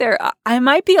this out there. I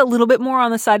might be a little bit more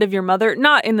on the side of your mother,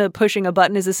 not in the pushing a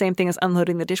button is the same thing as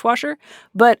unloading the dishwasher,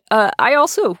 but I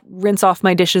also rinse off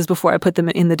my dishes before I put them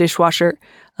in the dishwasher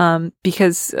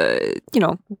because,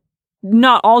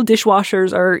 not all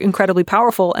dishwashers are incredibly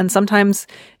powerful, and sometimes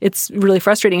it's really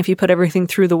frustrating if you put everything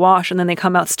through the wash and then they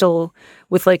come out still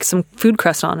with like some food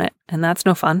crust on it, and that's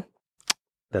no fun.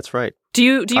 That's right. Do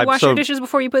you wash your dishes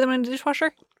before you put them in the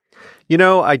dishwasher?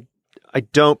 I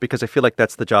don't because I feel like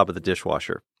that's the job of the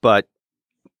dishwasher. But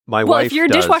my wife Well, if your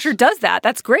dishwasher does that,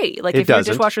 that's great. Like if your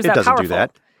dishwasher's that powerful. It doesn't do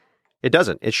that. It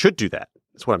doesn't. It should do that.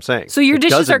 That's what I'm saying. So your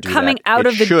dishes are coming out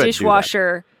of the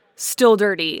dishwasher still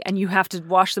dirty and you have to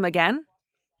wash them again?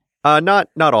 Not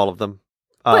all of them.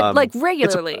 But like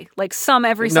regularly, like some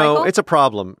every cycle? No, it's a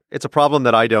problem. It's a problem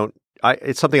that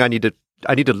it's something I need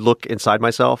to look inside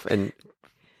myself and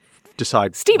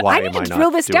decide. Steve, why I need am to drill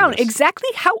this down. This? Exactly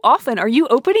how often are you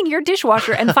opening your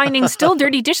dishwasher and finding still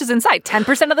dirty dishes inside?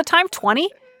 10% of the time? 20?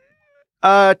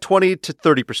 20 to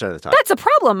 30% of the time. That's a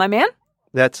problem, my man.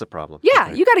 That's a problem. Yeah,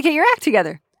 okay. You got to get your act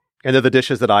together. And they're the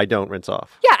dishes that I don't rinse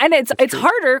off. Yeah, and it's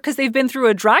harder because they've been through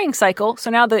a drying cycle, so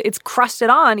now that it's crusted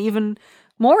on even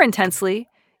more intensely.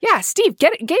 Yeah, Steve,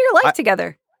 get your life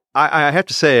together. I have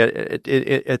to say,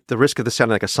 at the risk of this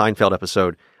sounding like a Seinfeld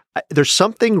episode, there's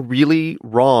something really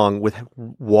wrong with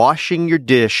washing your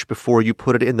dish before you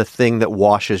put it in the thing that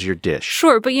washes your dish.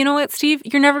 Sure, but you know what, Steve?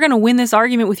 You're never going to win this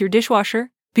argument with your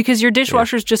dishwasher because your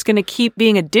dishwasher is just going to keep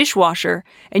being a dishwasher,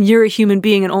 and you're a human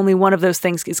being, and only one of those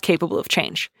things is capable of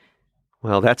change.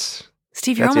 Well,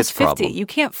 Steve, you're almost 50. Problem. You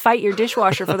can't fight your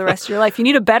dishwasher for the rest of your life. You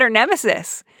need a better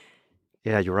nemesis.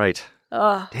 Yeah, you're right.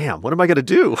 Damn, what am I going to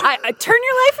do? I turn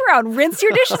your life around. Rinse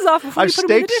your dishes off before you put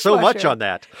them in the dishwasher. I've staked so much on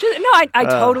that. I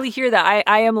totally hear that.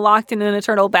 I am locked in an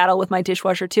eternal battle with my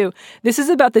dishwasher, too. This is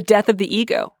about the death of the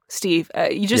ego, Steve.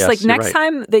 You just next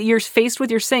time that you're faced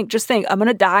with your sink, just think, I'm going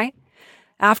to die.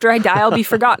 After I die, I'll be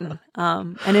forgotten.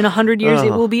 And in 100 years, it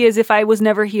will be as if I was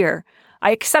never here. I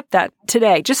accept that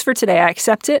today. Just for today, I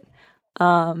accept it.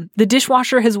 The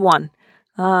dishwasher has won.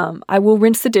 I will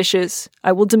rinse the dishes.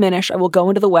 I will diminish. I will go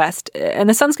into the West. And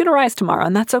the sun's going to rise tomorrow,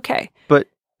 and that's okay. But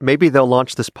maybe they'll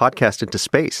launch this podcast into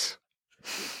space.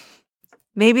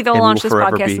 Maybe they'll launch this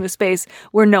podcast into space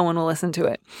where no one will listen to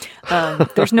it.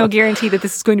 There's no guarantee that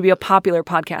this is going to be a popular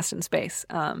podcast in space.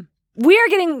 we are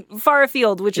getting far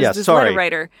afield, which is this letter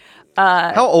writer.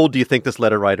 How old do you think this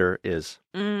letter writer is?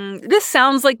 This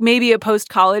sounds like maybe a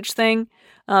post-college thing.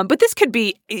 But this could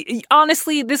be,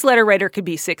 honestly, this letter writer could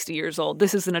be 60 years old.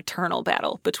 This is an eternal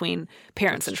battle between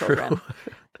parents and children.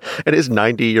 And his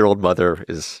 90-year-old mother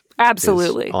is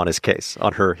absolutely on his case,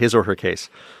 on his or her case.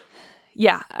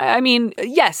 Yeah. I mean,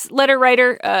 yes, letter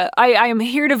writer, I am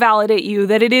here to validate you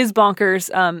that it is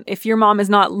bonkers. If your mom is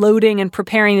not loading and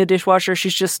preparing the dishwasher,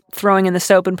 she's just throwing in the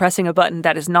soap and pressing a button.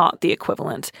 That is not the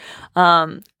equivalent.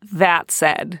 That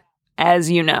said, as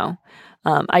you know,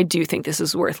 I do think this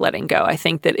is worth letting go. I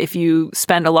think that if you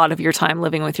spend a lot of your time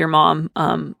living with your mom,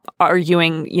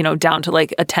 arguing, down to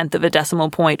like a tenth of a decimal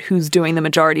point who's doing the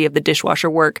majority of the dishwasher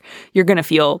work, you're going to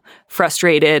feel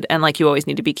frustrated and like you always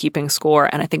need to be keeping score.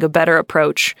 And I think a better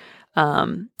approach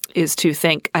is to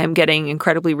think I'm getting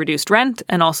incredibly reduced rent.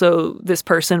 And also this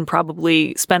person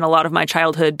probably spent a lot of my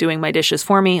childhood doing my dishes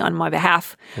for me on my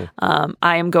behalf.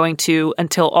 I am going to,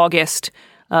 until August,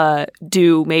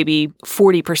 do maybe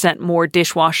 40% more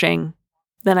dishwashing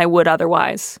than I would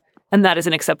otherwise. And that is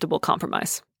an acceptable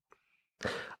compromise.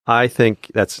 I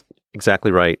think that's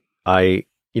exactly right.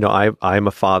 I'm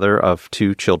a father of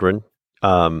 2 children.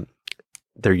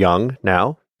 They're young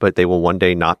now, but they will one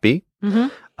day not be.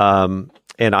 Mm-hmm.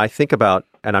 And I think about,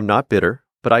 and I'm not bitter,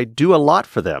 but I do a lot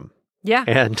for them. Yeah.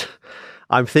 And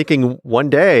I'm thinking one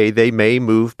day they may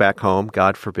move back home,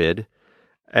 God forbid.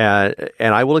 And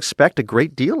I will expect a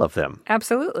great deal of them.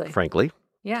 Absolutely. Frankly.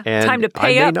 Yeah. And time to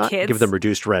pay I may up, not kids. Give them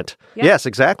reduced rent. Yeah. Yes,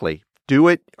 exactly. Do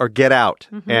it or get out.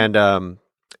 Mm-hmm. And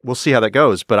we'll see how that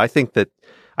goes. But I think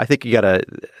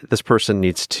this person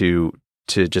needs to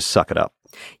just suck it up.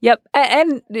 Yep.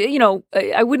 And,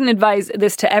 I wouldn't advise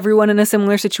this to everyone in a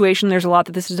similar situation. There's a lot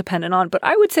that this is dependent on. But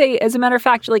I would say, as a matter of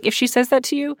fact, like if she says that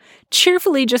to you,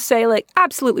 cheerfully just say like,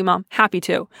 absolutely, Mom, happy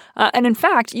to. And in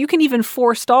fact, you can even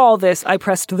forestall this, I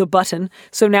pressed the button,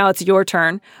 so now it's your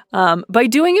turn, by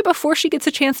doing it before she gets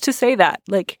a chance to say that.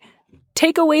 Like,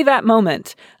 take away that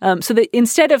moment so that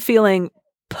instead of feeling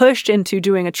pushed into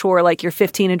doing a chore like you're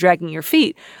 15 and dragging your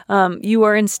feet, you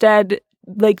are instead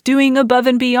like doing above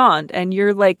and beyond, and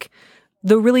you're like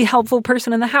the really helpful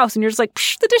person in the house, and you're just like,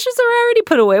 the dishes are already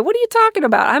put away. What are you talking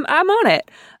about? I'm on it.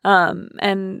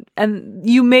 And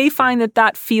you may find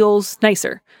that feels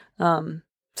nicer.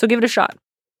 So give it a shot.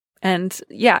 And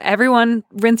yeah, everyone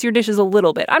rinse your dishes a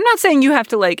little bit. I'm not saying you have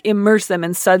to like immerse them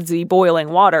in sudsy boiling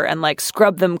water and like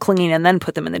scrub them clean and then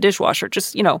put them in the dishwasher.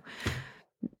 Just,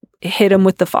 hit them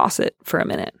with the faucet for a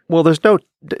minute. Well, there's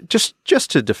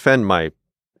just to defend my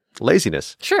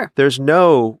laziness. Sure. There's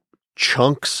no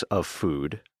chunks of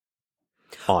food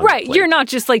on right. the plate. You're not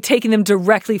just like taking them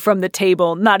directly from the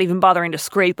table, not even bothering to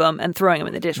scrape them and throwing them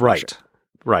in the dishwasher.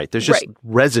 Right. There's just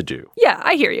residue. Yeah,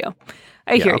 I hear you.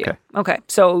 I hear you. Okay.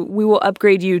 So we will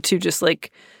upgrade you to just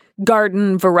like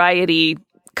garden variety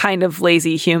kind of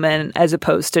lazy human as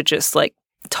opposed to just like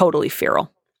totally feral.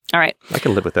 All right. I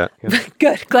can live with that. Yeah.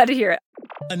 Good. Glad to hear it.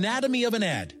 Anatomy of an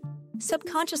ad.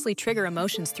 Subconsciously trigger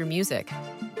emotions through music.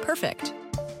 Perfect.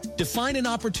 Define an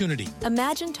opportunity.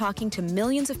 Imagine talking to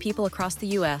millions of people across the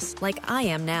U.S. like I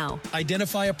am now.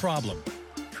 Identify a problem.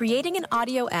 Creating an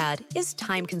audio ad is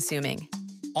time-consuming.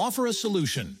 Offer a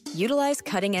solution. Utilize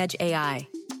cutting-edge AI.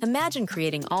 Imagine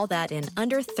creating all that in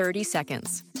under 30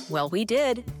 seconds. Well, we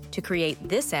did to create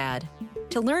this ad.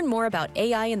 To learn more about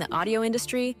AI in the audio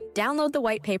industry, download the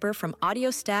white paper from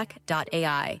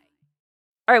audiostack.ai.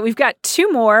 All right, we've got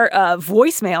 2 more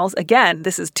voicemails. Again,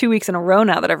 this is 2 weeks in a row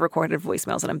now that I've recorded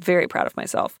voicemails, and I'm very proud of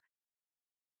myself.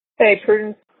 Hey,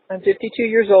 Prudence. I'm 52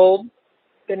 years old.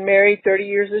 Been married 30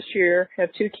 years this year. Have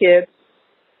 2 kids,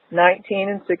 19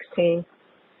 and 16.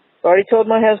 Already told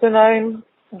my husband I'm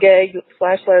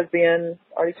gay/lesbian.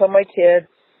 Already told my kids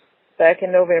back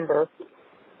in November.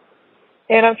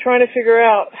 And I'm trying to figure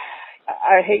out,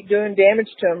 I hate doing damage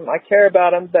to them. I care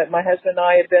about them, but my husband and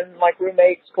I have been like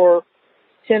roommates for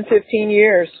 10, 15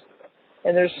 years.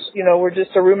 And we're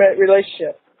just a roommate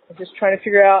relationship. I'm just trying to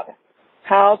figure out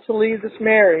how to leave this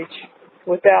marriage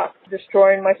without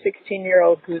destroying my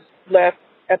 16-year-old who's left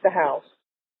at the house.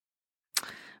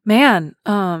 Man,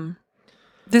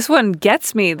 this one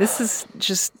gets me. This is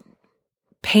just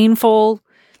painful,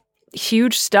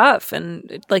 huge stuff.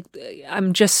 And like,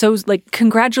 I'm just so like,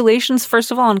 congratulations,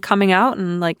 first of all, on coming out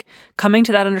and like coming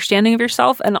to that understanding of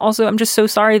yourself. And also, I'm just so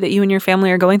sorry that you and your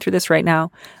family are going through this right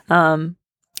now.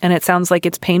 And it sounds like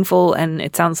it's painful, and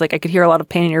it sounds like I could hear a lot of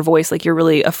pain in your voice. Like you're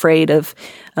really afraid of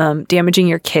damaging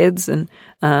your kids, and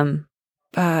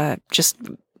I just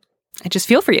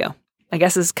feel for you, I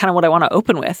guess, is kind of what I want to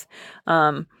open with.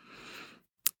 I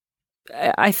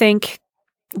think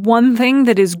one thing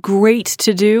that is great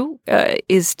to do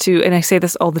is to, and I say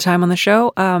this all the time on the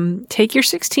show, take your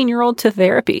 16-year-old to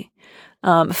therapy.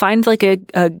 Find like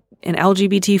an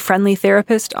LGBT friendly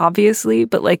therapist, obviously,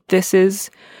 but like this is,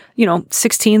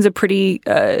 16 is a pretty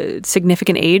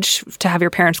significant age to have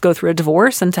your parents go through a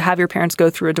divorce, and to have your parents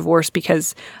go through a divorce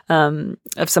because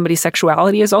of somebody's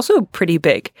sexuality is also pretty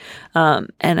big. And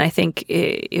I think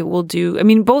it will do. I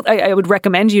mean, both. I would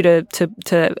recommend you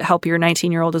to help your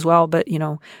 19-year-old as well. But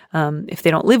if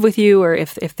they don't live with you, or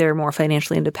if they're more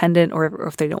financially independent, or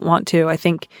if they don't want to, I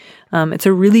think it's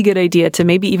a really good idea to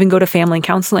maybe even go to family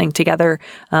counseling together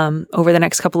over the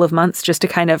next couple of months, just to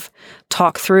kind of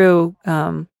talk through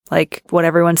like what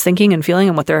everyone's thinking and feeling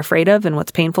and what they're afraid of and what's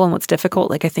painful and what's difficult.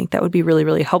 Like, I think that would be really,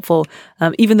 really helpful.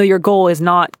 Even though your goal is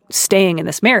not staying in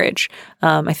this marriage,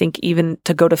 I think even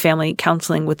to go to family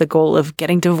counseling with the goal of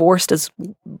getting divorced as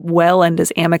well and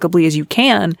as amicably as you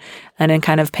can, and then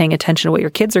kind of paying attention to what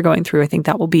your kids are going through, I think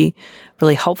that will be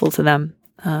really helpful to them.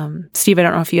 Steve, I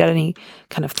don't know if you had any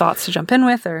kind of thoughts to jump in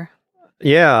with, or.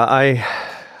 Yeah, I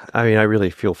mean, I really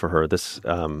feel for her. This,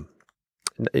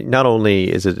 not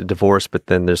only is it a divorce, but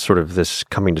then there's sort of this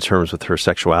coming to terms with her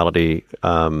sexuality,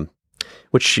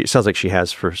 which sounds like she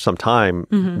has for some time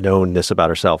known this about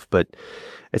herself. But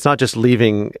it's not just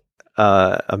leaving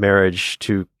a marriage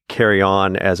to carry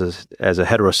on as a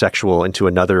heterosexual into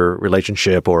another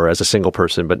relationship or as a single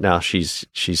person, but now she's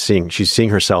seeing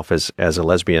herself as a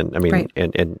lesbian. I mean, right.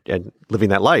 and living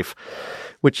that life.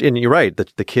 Which, and you're right,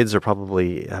 the kids are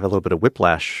probably have a little bit of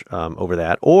whiplash over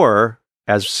that, or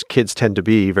as kids tend to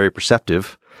be, very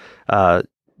perceptive,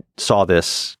 saw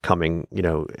this coming,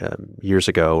 years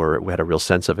ago, or we had a real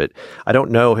sense of it. I don't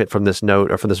know from this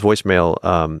note or from this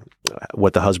voicemail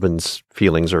what the husband's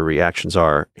feelings or reactions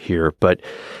are here, but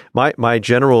my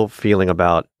general feeling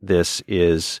about this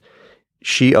is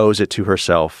she owes it to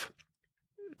herself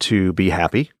to be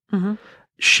happy. Mm-hmm.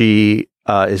 She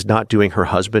is not doing her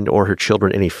husband or her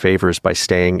children any favors by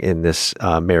staying in this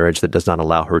marriage that does not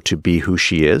allow her to be who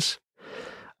she is.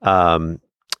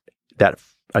 That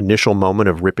initial moment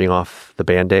of ripping off the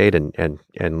Band-Aid and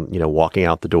walking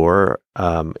out the door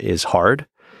is hard,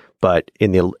 but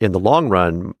in the long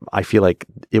run, I feel like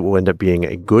it will end up being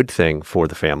a good thing for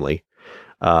the family,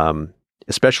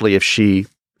 especially if she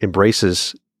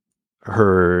embraces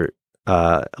her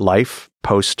life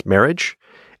post marriage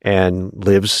and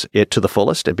lives it to the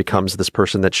fullest and becomes this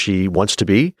person that she wants to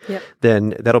be. Yep.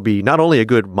 Then that'll be not only a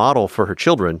good model for her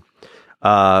children,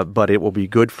 but it will be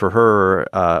good for her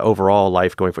overall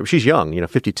life going forward. She's young,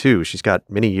 52. She's got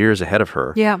many years ahead of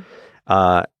her. Yeah.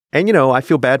 And, I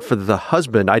feel bad for the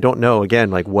husband. I don't know, again,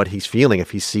 like what he's feeling,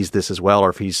 if he sees this as well or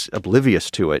if he's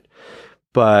oblivious to it.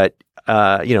 But,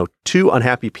 two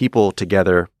unhappy people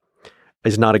together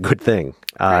is not a good thing.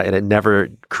 Right. And it never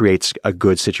creates a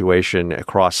good situation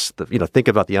across the, think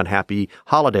about the unhappy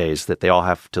holidays that they all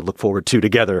have to look forward to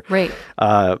together. Right.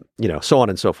 So on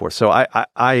and so forth. So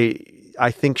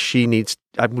I think she needs,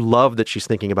 I love that she's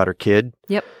thinking about her kid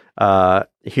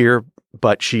here,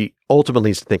 but she ultimately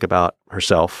needs to think about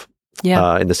herself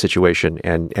in the situation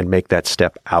and make that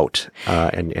step out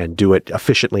and do it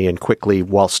efficiently and quickly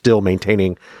while still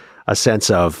maintaining a sense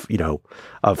of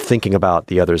thinking about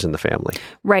the others in the family.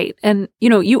 Right. And,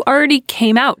 you already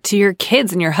came out to your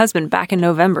kids and your husband back in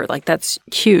November. Like, that's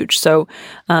huge. So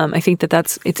I think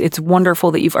it's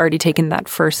wonderful that you've already taken that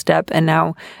first step. And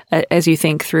now as you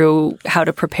think through how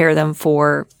to prepare them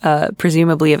for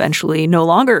presumably eventually no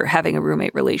longer having a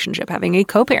roommate relationship, having a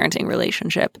co-parenting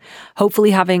relationship, hopefully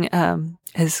having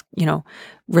as,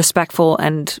 respectful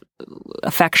and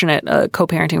affectionate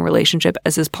co-parenting relationship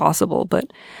as is possible.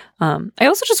 But I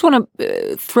also just want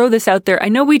to throw this out there. I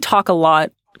know we talk a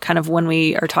lot kind of when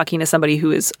we are talking to somebody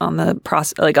who is on the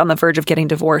on the verge of getting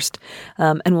divorced,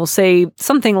 and we'll say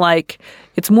something like,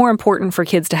 it's more important for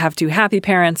kids to have two happy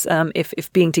parents.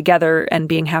 If being together and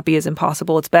being happy is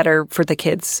impossible, it's better for the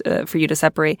kids for you to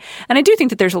separate. And I do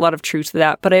think that there's a lot of truth to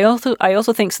that. But I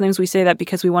also think sometimes we say that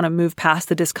because we want to move past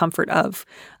the discomfort of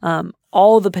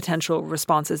all the potential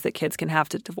responses that kids can have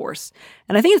to divorce.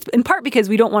 And I think it's in part because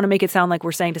we don't want to make it sound like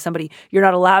we're saying to somebody, you're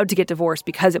not allowed to get divorced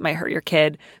because it might hurt your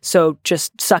kid, so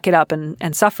just suck it up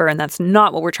and suffer. And that's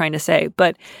not what we're trying to say.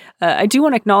 But I do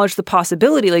want to acknowledge the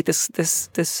possibility, like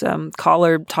this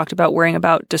caller talked about worrying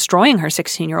about destroying her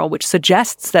 16-year-old, which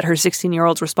suggests that her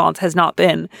 16-year-old's response has not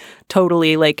been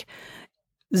totally like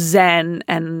zen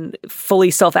and fully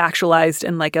self-actualized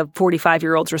and like a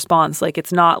 45-year-old's response. Like,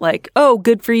 it's not like, oh,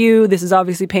 good for you, this is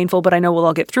obviously painful, but I know we'll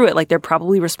all get through it. Like, they're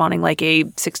probably responding like a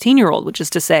 16-year-old, which is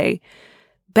to say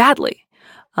badly.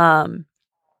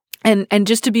 And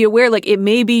just to be aware, like, it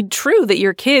may be true that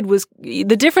your kid was the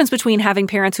difference between having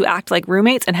parents who act like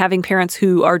roommates and having parents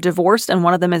who are divorced and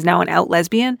one of them is now an out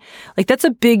lesbian. Like, that's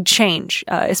a big change,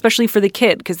 especially for the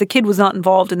kid, because the kid was not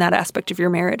involved in that aspect of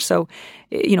your marriage. So,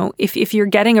 you know, if you're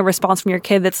getting a response from your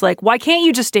kid that's like, why can't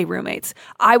you just stay roommates?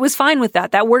 I was fine with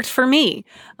that. That worked for me.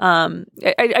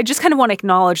 I just kind of want to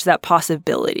acknowledge that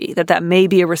possibility, that may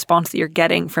be a response that you're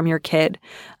getting from your kid.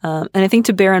 And I think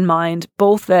to bear in mind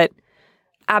both that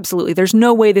absolutely, there's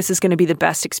no way this is going to be the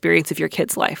best experience of your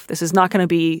kid's life. This is not going to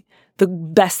be the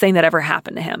best thing that ever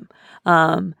happened to him.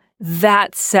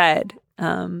 That said,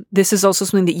 this is also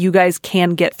something that you guys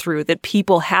can get through, that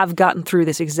people have gotten through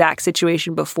this exact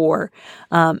situation before,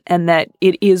 and that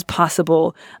it is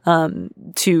possible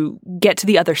to get to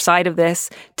the other side of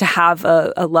this, to have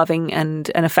a loving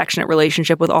and an affectionate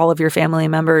relationship with all of your family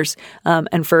members,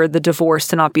 and for the divorce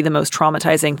to not be the most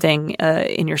traumatizing thing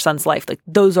in your son's life. Like,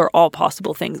 those are all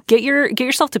possible things. Get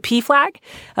yourself to PFLAG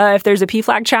if there's a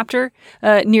PFLAG chapter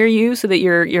near you, so that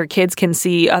your kids can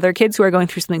see other kids who are going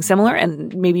through something similar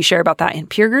and maybe share about that in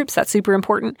peer groups. That's super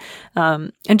important.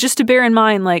 And just to bear in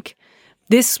mind, like,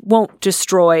 this won't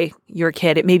destroy your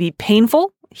kid. It may be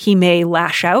painful. He may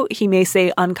lash out. He may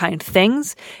say unkind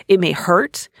things. It may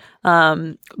hurt.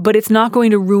 But it's not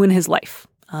going to ruin his life.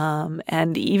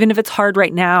 And even if it's hard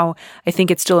right now, I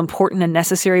think it's still important and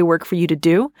necessary work for you to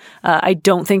do. I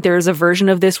don't think there is a version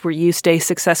of this where you stay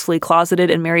successfully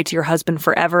closeted and married to your husband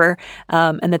forever,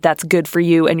 and that's good for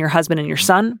you and your husband and your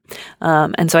son.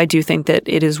 And so I do think that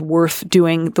it is worth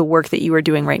doing the work that you are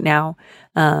doing right now.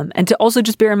 And to also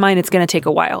just bear in mind, it's going to take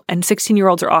a while. And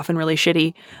 16-year-olds are often really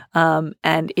shitty.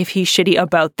 And if he's shitty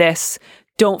about this,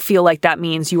 don't feel like that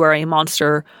means you are a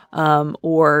monster,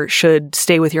 or should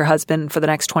stay with your husband for the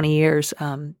next 20 years.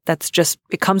 That's just,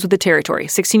 it comes with the territory.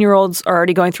 16-year-olds are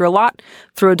already going through a lot,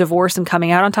 through a divorce and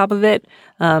coming out on top of it.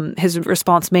 His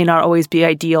response may not always be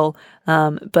ideal.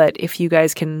 But if you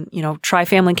guys can, try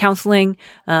family counseling,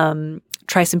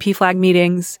 try some PFLAG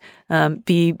meetings,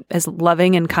 be as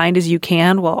loving and kind as you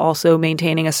can, while also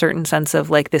maintaining a certain sense of,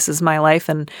 like, this is my life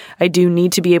and I do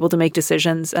need to be able to make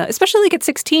decisions, especially like at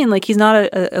 16. Like, he's not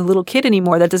a little kid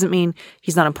anymore. That doesn't mean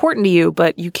he's not important to you,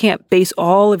 but you can't base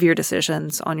all of your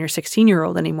decisions on your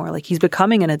 16-year-old anymore. Like, he's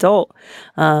becoming an adult.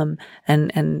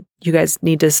 And you guys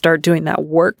need to start doing that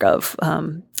work of,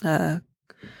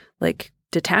 like,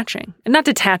 detaching. And not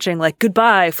detaching like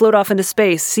goodbye, float off into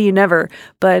space, see you never.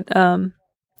 But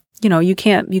you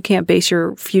can't base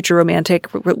your future romantic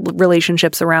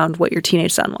relationships around what your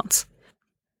teenage son wants.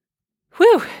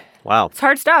 Whew. Wow. It's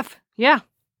hard stuff. Yeah.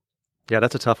 Yeah,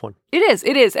 that's a tough one. It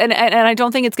is. And I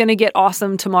don't think it's going to get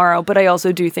awesome tomorrow, but I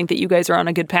also do think that you guys are on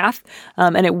a good path,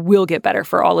 and it will get better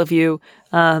for all of you,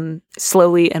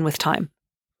 slowly and with time.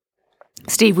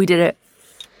 Steve, we did it.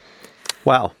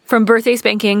 Wow. From birthday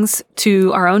spankings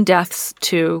to our own deaths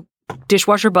to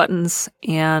dishwasher buttons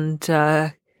and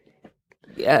coming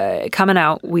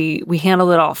out, we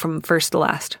handled it all from first to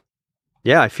last.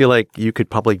 Yeah, I feel like you could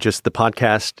probably the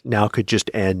podcast now could just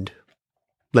end.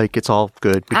 Like, it's all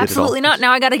good. We Absolutely did it all. not.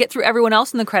 Now I got to get through everyone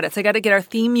else in the credits. I got to get our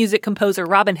theme music composer,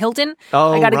 Robin Hilton.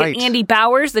 Oh, I got to right. get Andy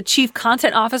Bowers, the chief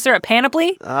content officer at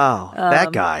Panoply. Oh,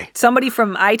 that guy. Somebody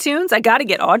from iTunes. I got to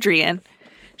get Audrey in.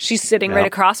 She's sitting right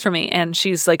across from me, and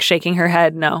she's like shaking her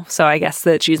head no. So I guess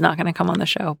that she's not going to come on the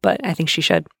show, but I think she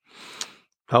should.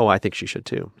 Oh, I think she should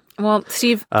too. Well,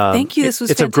 Steve, thank you. This was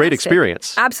fantastic. A great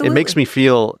experience. Absolutely. It makes me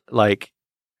feel like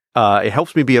it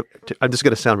helps me be I'm just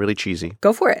going to sound really cheesy.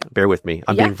 Go for it. Bear with me.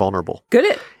 I'm being vulnerable.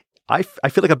 Good. I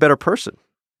feel like a better person.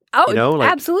 Oh,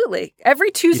 absolutely. Every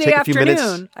Tuesday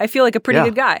afternoon, I feel like a pretty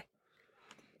good guy.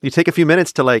 You take a few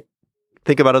minutes to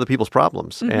think about other people's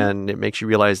problems, and it makes you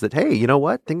realize that, hey, you know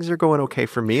what? Things are going okay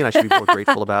for me, and I should be more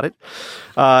grateful about it.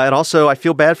 And also, I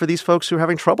feel bad for these folks who are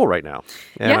having trouble right now.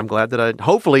 And I'm glad that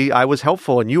hopefully I was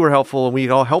helpful, and you were helpful, and we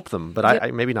all helped them, but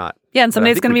I maybe not. Yeah, and someday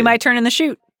it's going to be my turn in the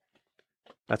shoot.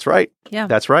 That's right. Yeah.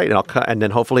 That's right. And then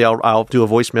hopefully I'll do a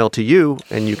voicemail to you,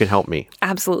 and you can help me.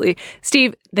 Absolutely.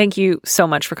 Steve, thank you so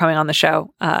much for coming on the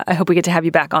show. I hope we get to have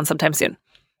you back on sometime soon.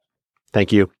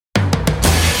 Thank you.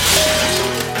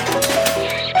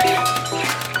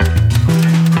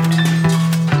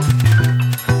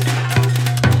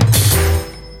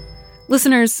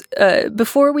 Listeners,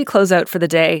 before we close out for the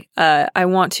day, I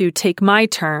want to take my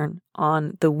turn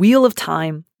on the wheel of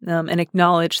time and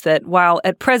acknowledge that while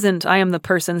at present I am the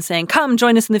person saying, come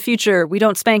join us in the future, we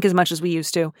don't spank as much as we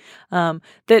used to,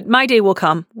 that my day will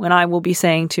come when I will be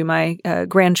saying to my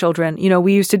grandchildren,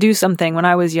 we used to do something when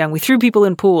I was young. We threw people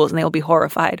in pools and they will be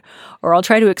horrified. Or I'll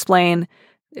try to explain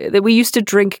that we used to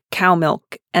drink cow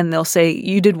milk, and they'll say,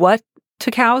 you did what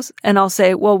to cows? And I'll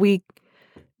say, well, we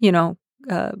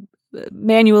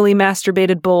manually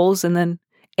masturbated bulls and then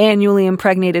annually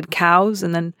impregnated cows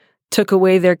and then took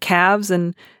away their calves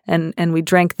and we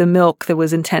drank the milk that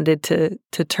was intended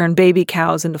to turn baby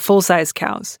cows into full-size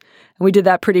cows. And we did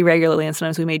that pretty regularly, and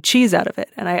sometimes we made cheese out of it.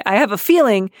 And I have a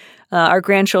feeling our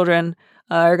grandchildren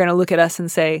are going to look at us and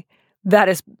say, that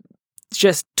is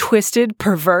just twisted,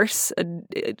 perverse,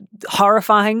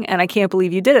 horrifying, and I can't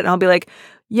believe you did it. And I'll be like,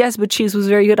 yes, but cheese was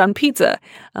very good on pizza.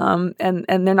 And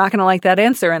they're not going to like that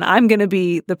answer. And I'm going to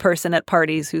be the person at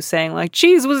parties who's saying, like,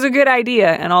 cheese was a good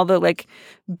idea. And all the, like,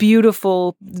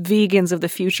 beautiful vegans of the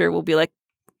future will be like,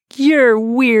 you're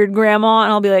weird, Grandma.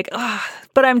 And I'll be like,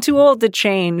 but I'm too old to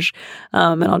change.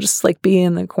 And I'll just, like, be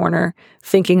in the corner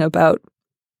thinking about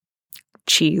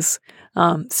cheese.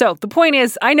 So the point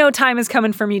is, I know time is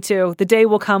coming for me too. The day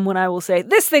will come when I will say,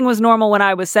 this thing was normal when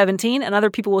I was 17, and other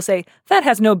people will say, that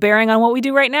has no bearing on what we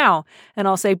do right now. And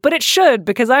I'll say, but it should,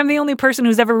 because I'm the only person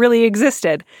who's ever really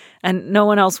existed, and no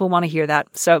one else will want to hear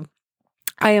that. So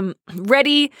I am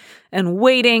ready and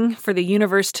waiting for the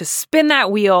universe to spin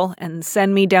that wheel and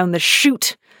send me down the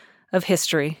chute of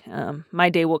history. My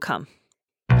day will come.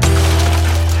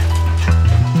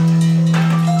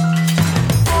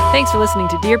 Thanks for listening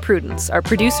to Dear Prudence. Our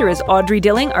producer is Audrey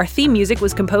Dilling. Our theme music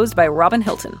was composed by Robin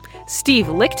Hilton. Steve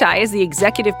Lichtai is the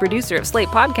executive producer of Slate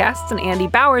Podcasts, and Andy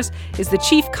Bowers is the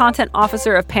chief content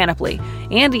officer of Panoply.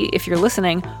 Andy, if you're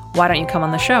listening, why don't you come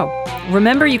on the show?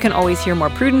 Remember, you can always hear more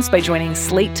Prudence by joining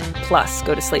Slate Plus.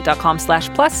 Go to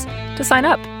slate.com/plus to sign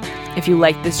up. If you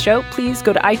like this show, please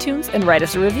go to iTunes and write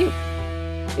us a review.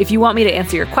 If you want me to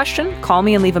answer your question, call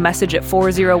me and leave a message at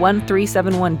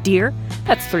 401-371-DEAR.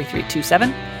 That's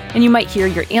 3327. And you might hear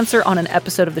your answer on an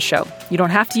episode of the show. You don't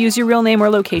have to use your real name or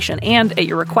location, and at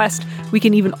your request, we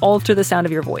can even alter the sound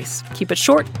of your voice. Keep it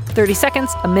short, 30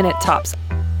 seconds, a minute tops.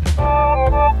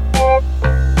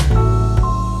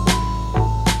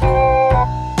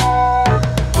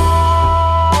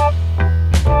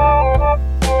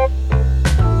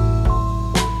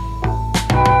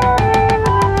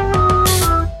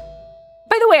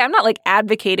 By the way, I'm not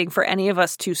advocating for any of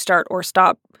us to start or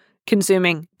stop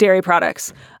consuming dairy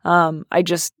products. I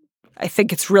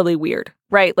think it's really weird,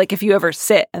 right? If you ever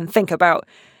sit and think about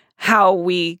how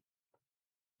we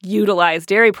utilize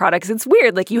dairy products, it's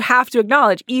weird. You have to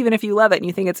acknowledge, even if you love it and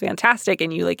you think it's fantastic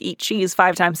and you eat cheese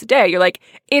 5 times a day, you're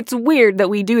it's weird that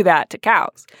we do that to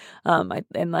cows.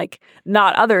 And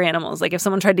not other animals. If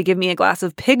someone tried to give me a glass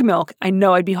of pig milk, I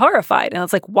know I'd be horrified. And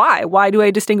it's why? Why do I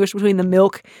distinguish between the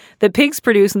milk that pigs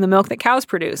produce and the milk that cows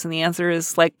produce? And the answer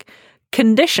is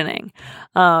conditioning.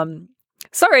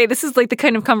 Sorry, this is the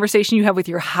kind of conversation you have with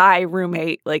your high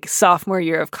roommate, sophomore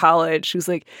year of college, who's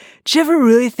did you ever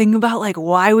really think about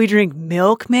why we drink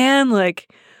milk, man?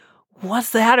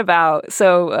 What's that about?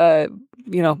 So,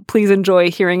 please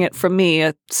enjoy hearing it from me,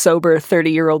 a sober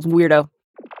 30-year-old weirdo.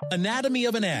 Anatomy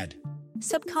of an ad.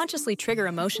 Subconsciously trigger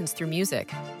emotions through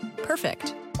music.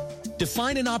 Perfect.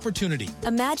 Define an opportunity.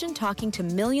 Imagine talking to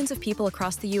millions of people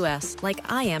across the U.S. like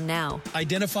I am now.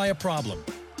 Identify a problem.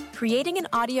 Creating an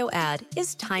audio ad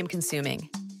is time-consuming.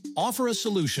 Offer a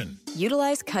solution.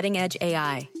 Utilize cutting-edge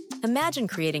AI. Imagine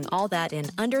creating all that in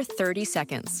under 30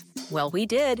 seconds. Well, we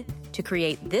did to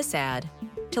create this ad.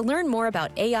 To learn more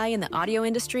about AI in the audio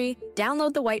industry,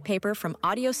 download the white paper from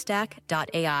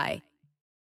audiostack.ai.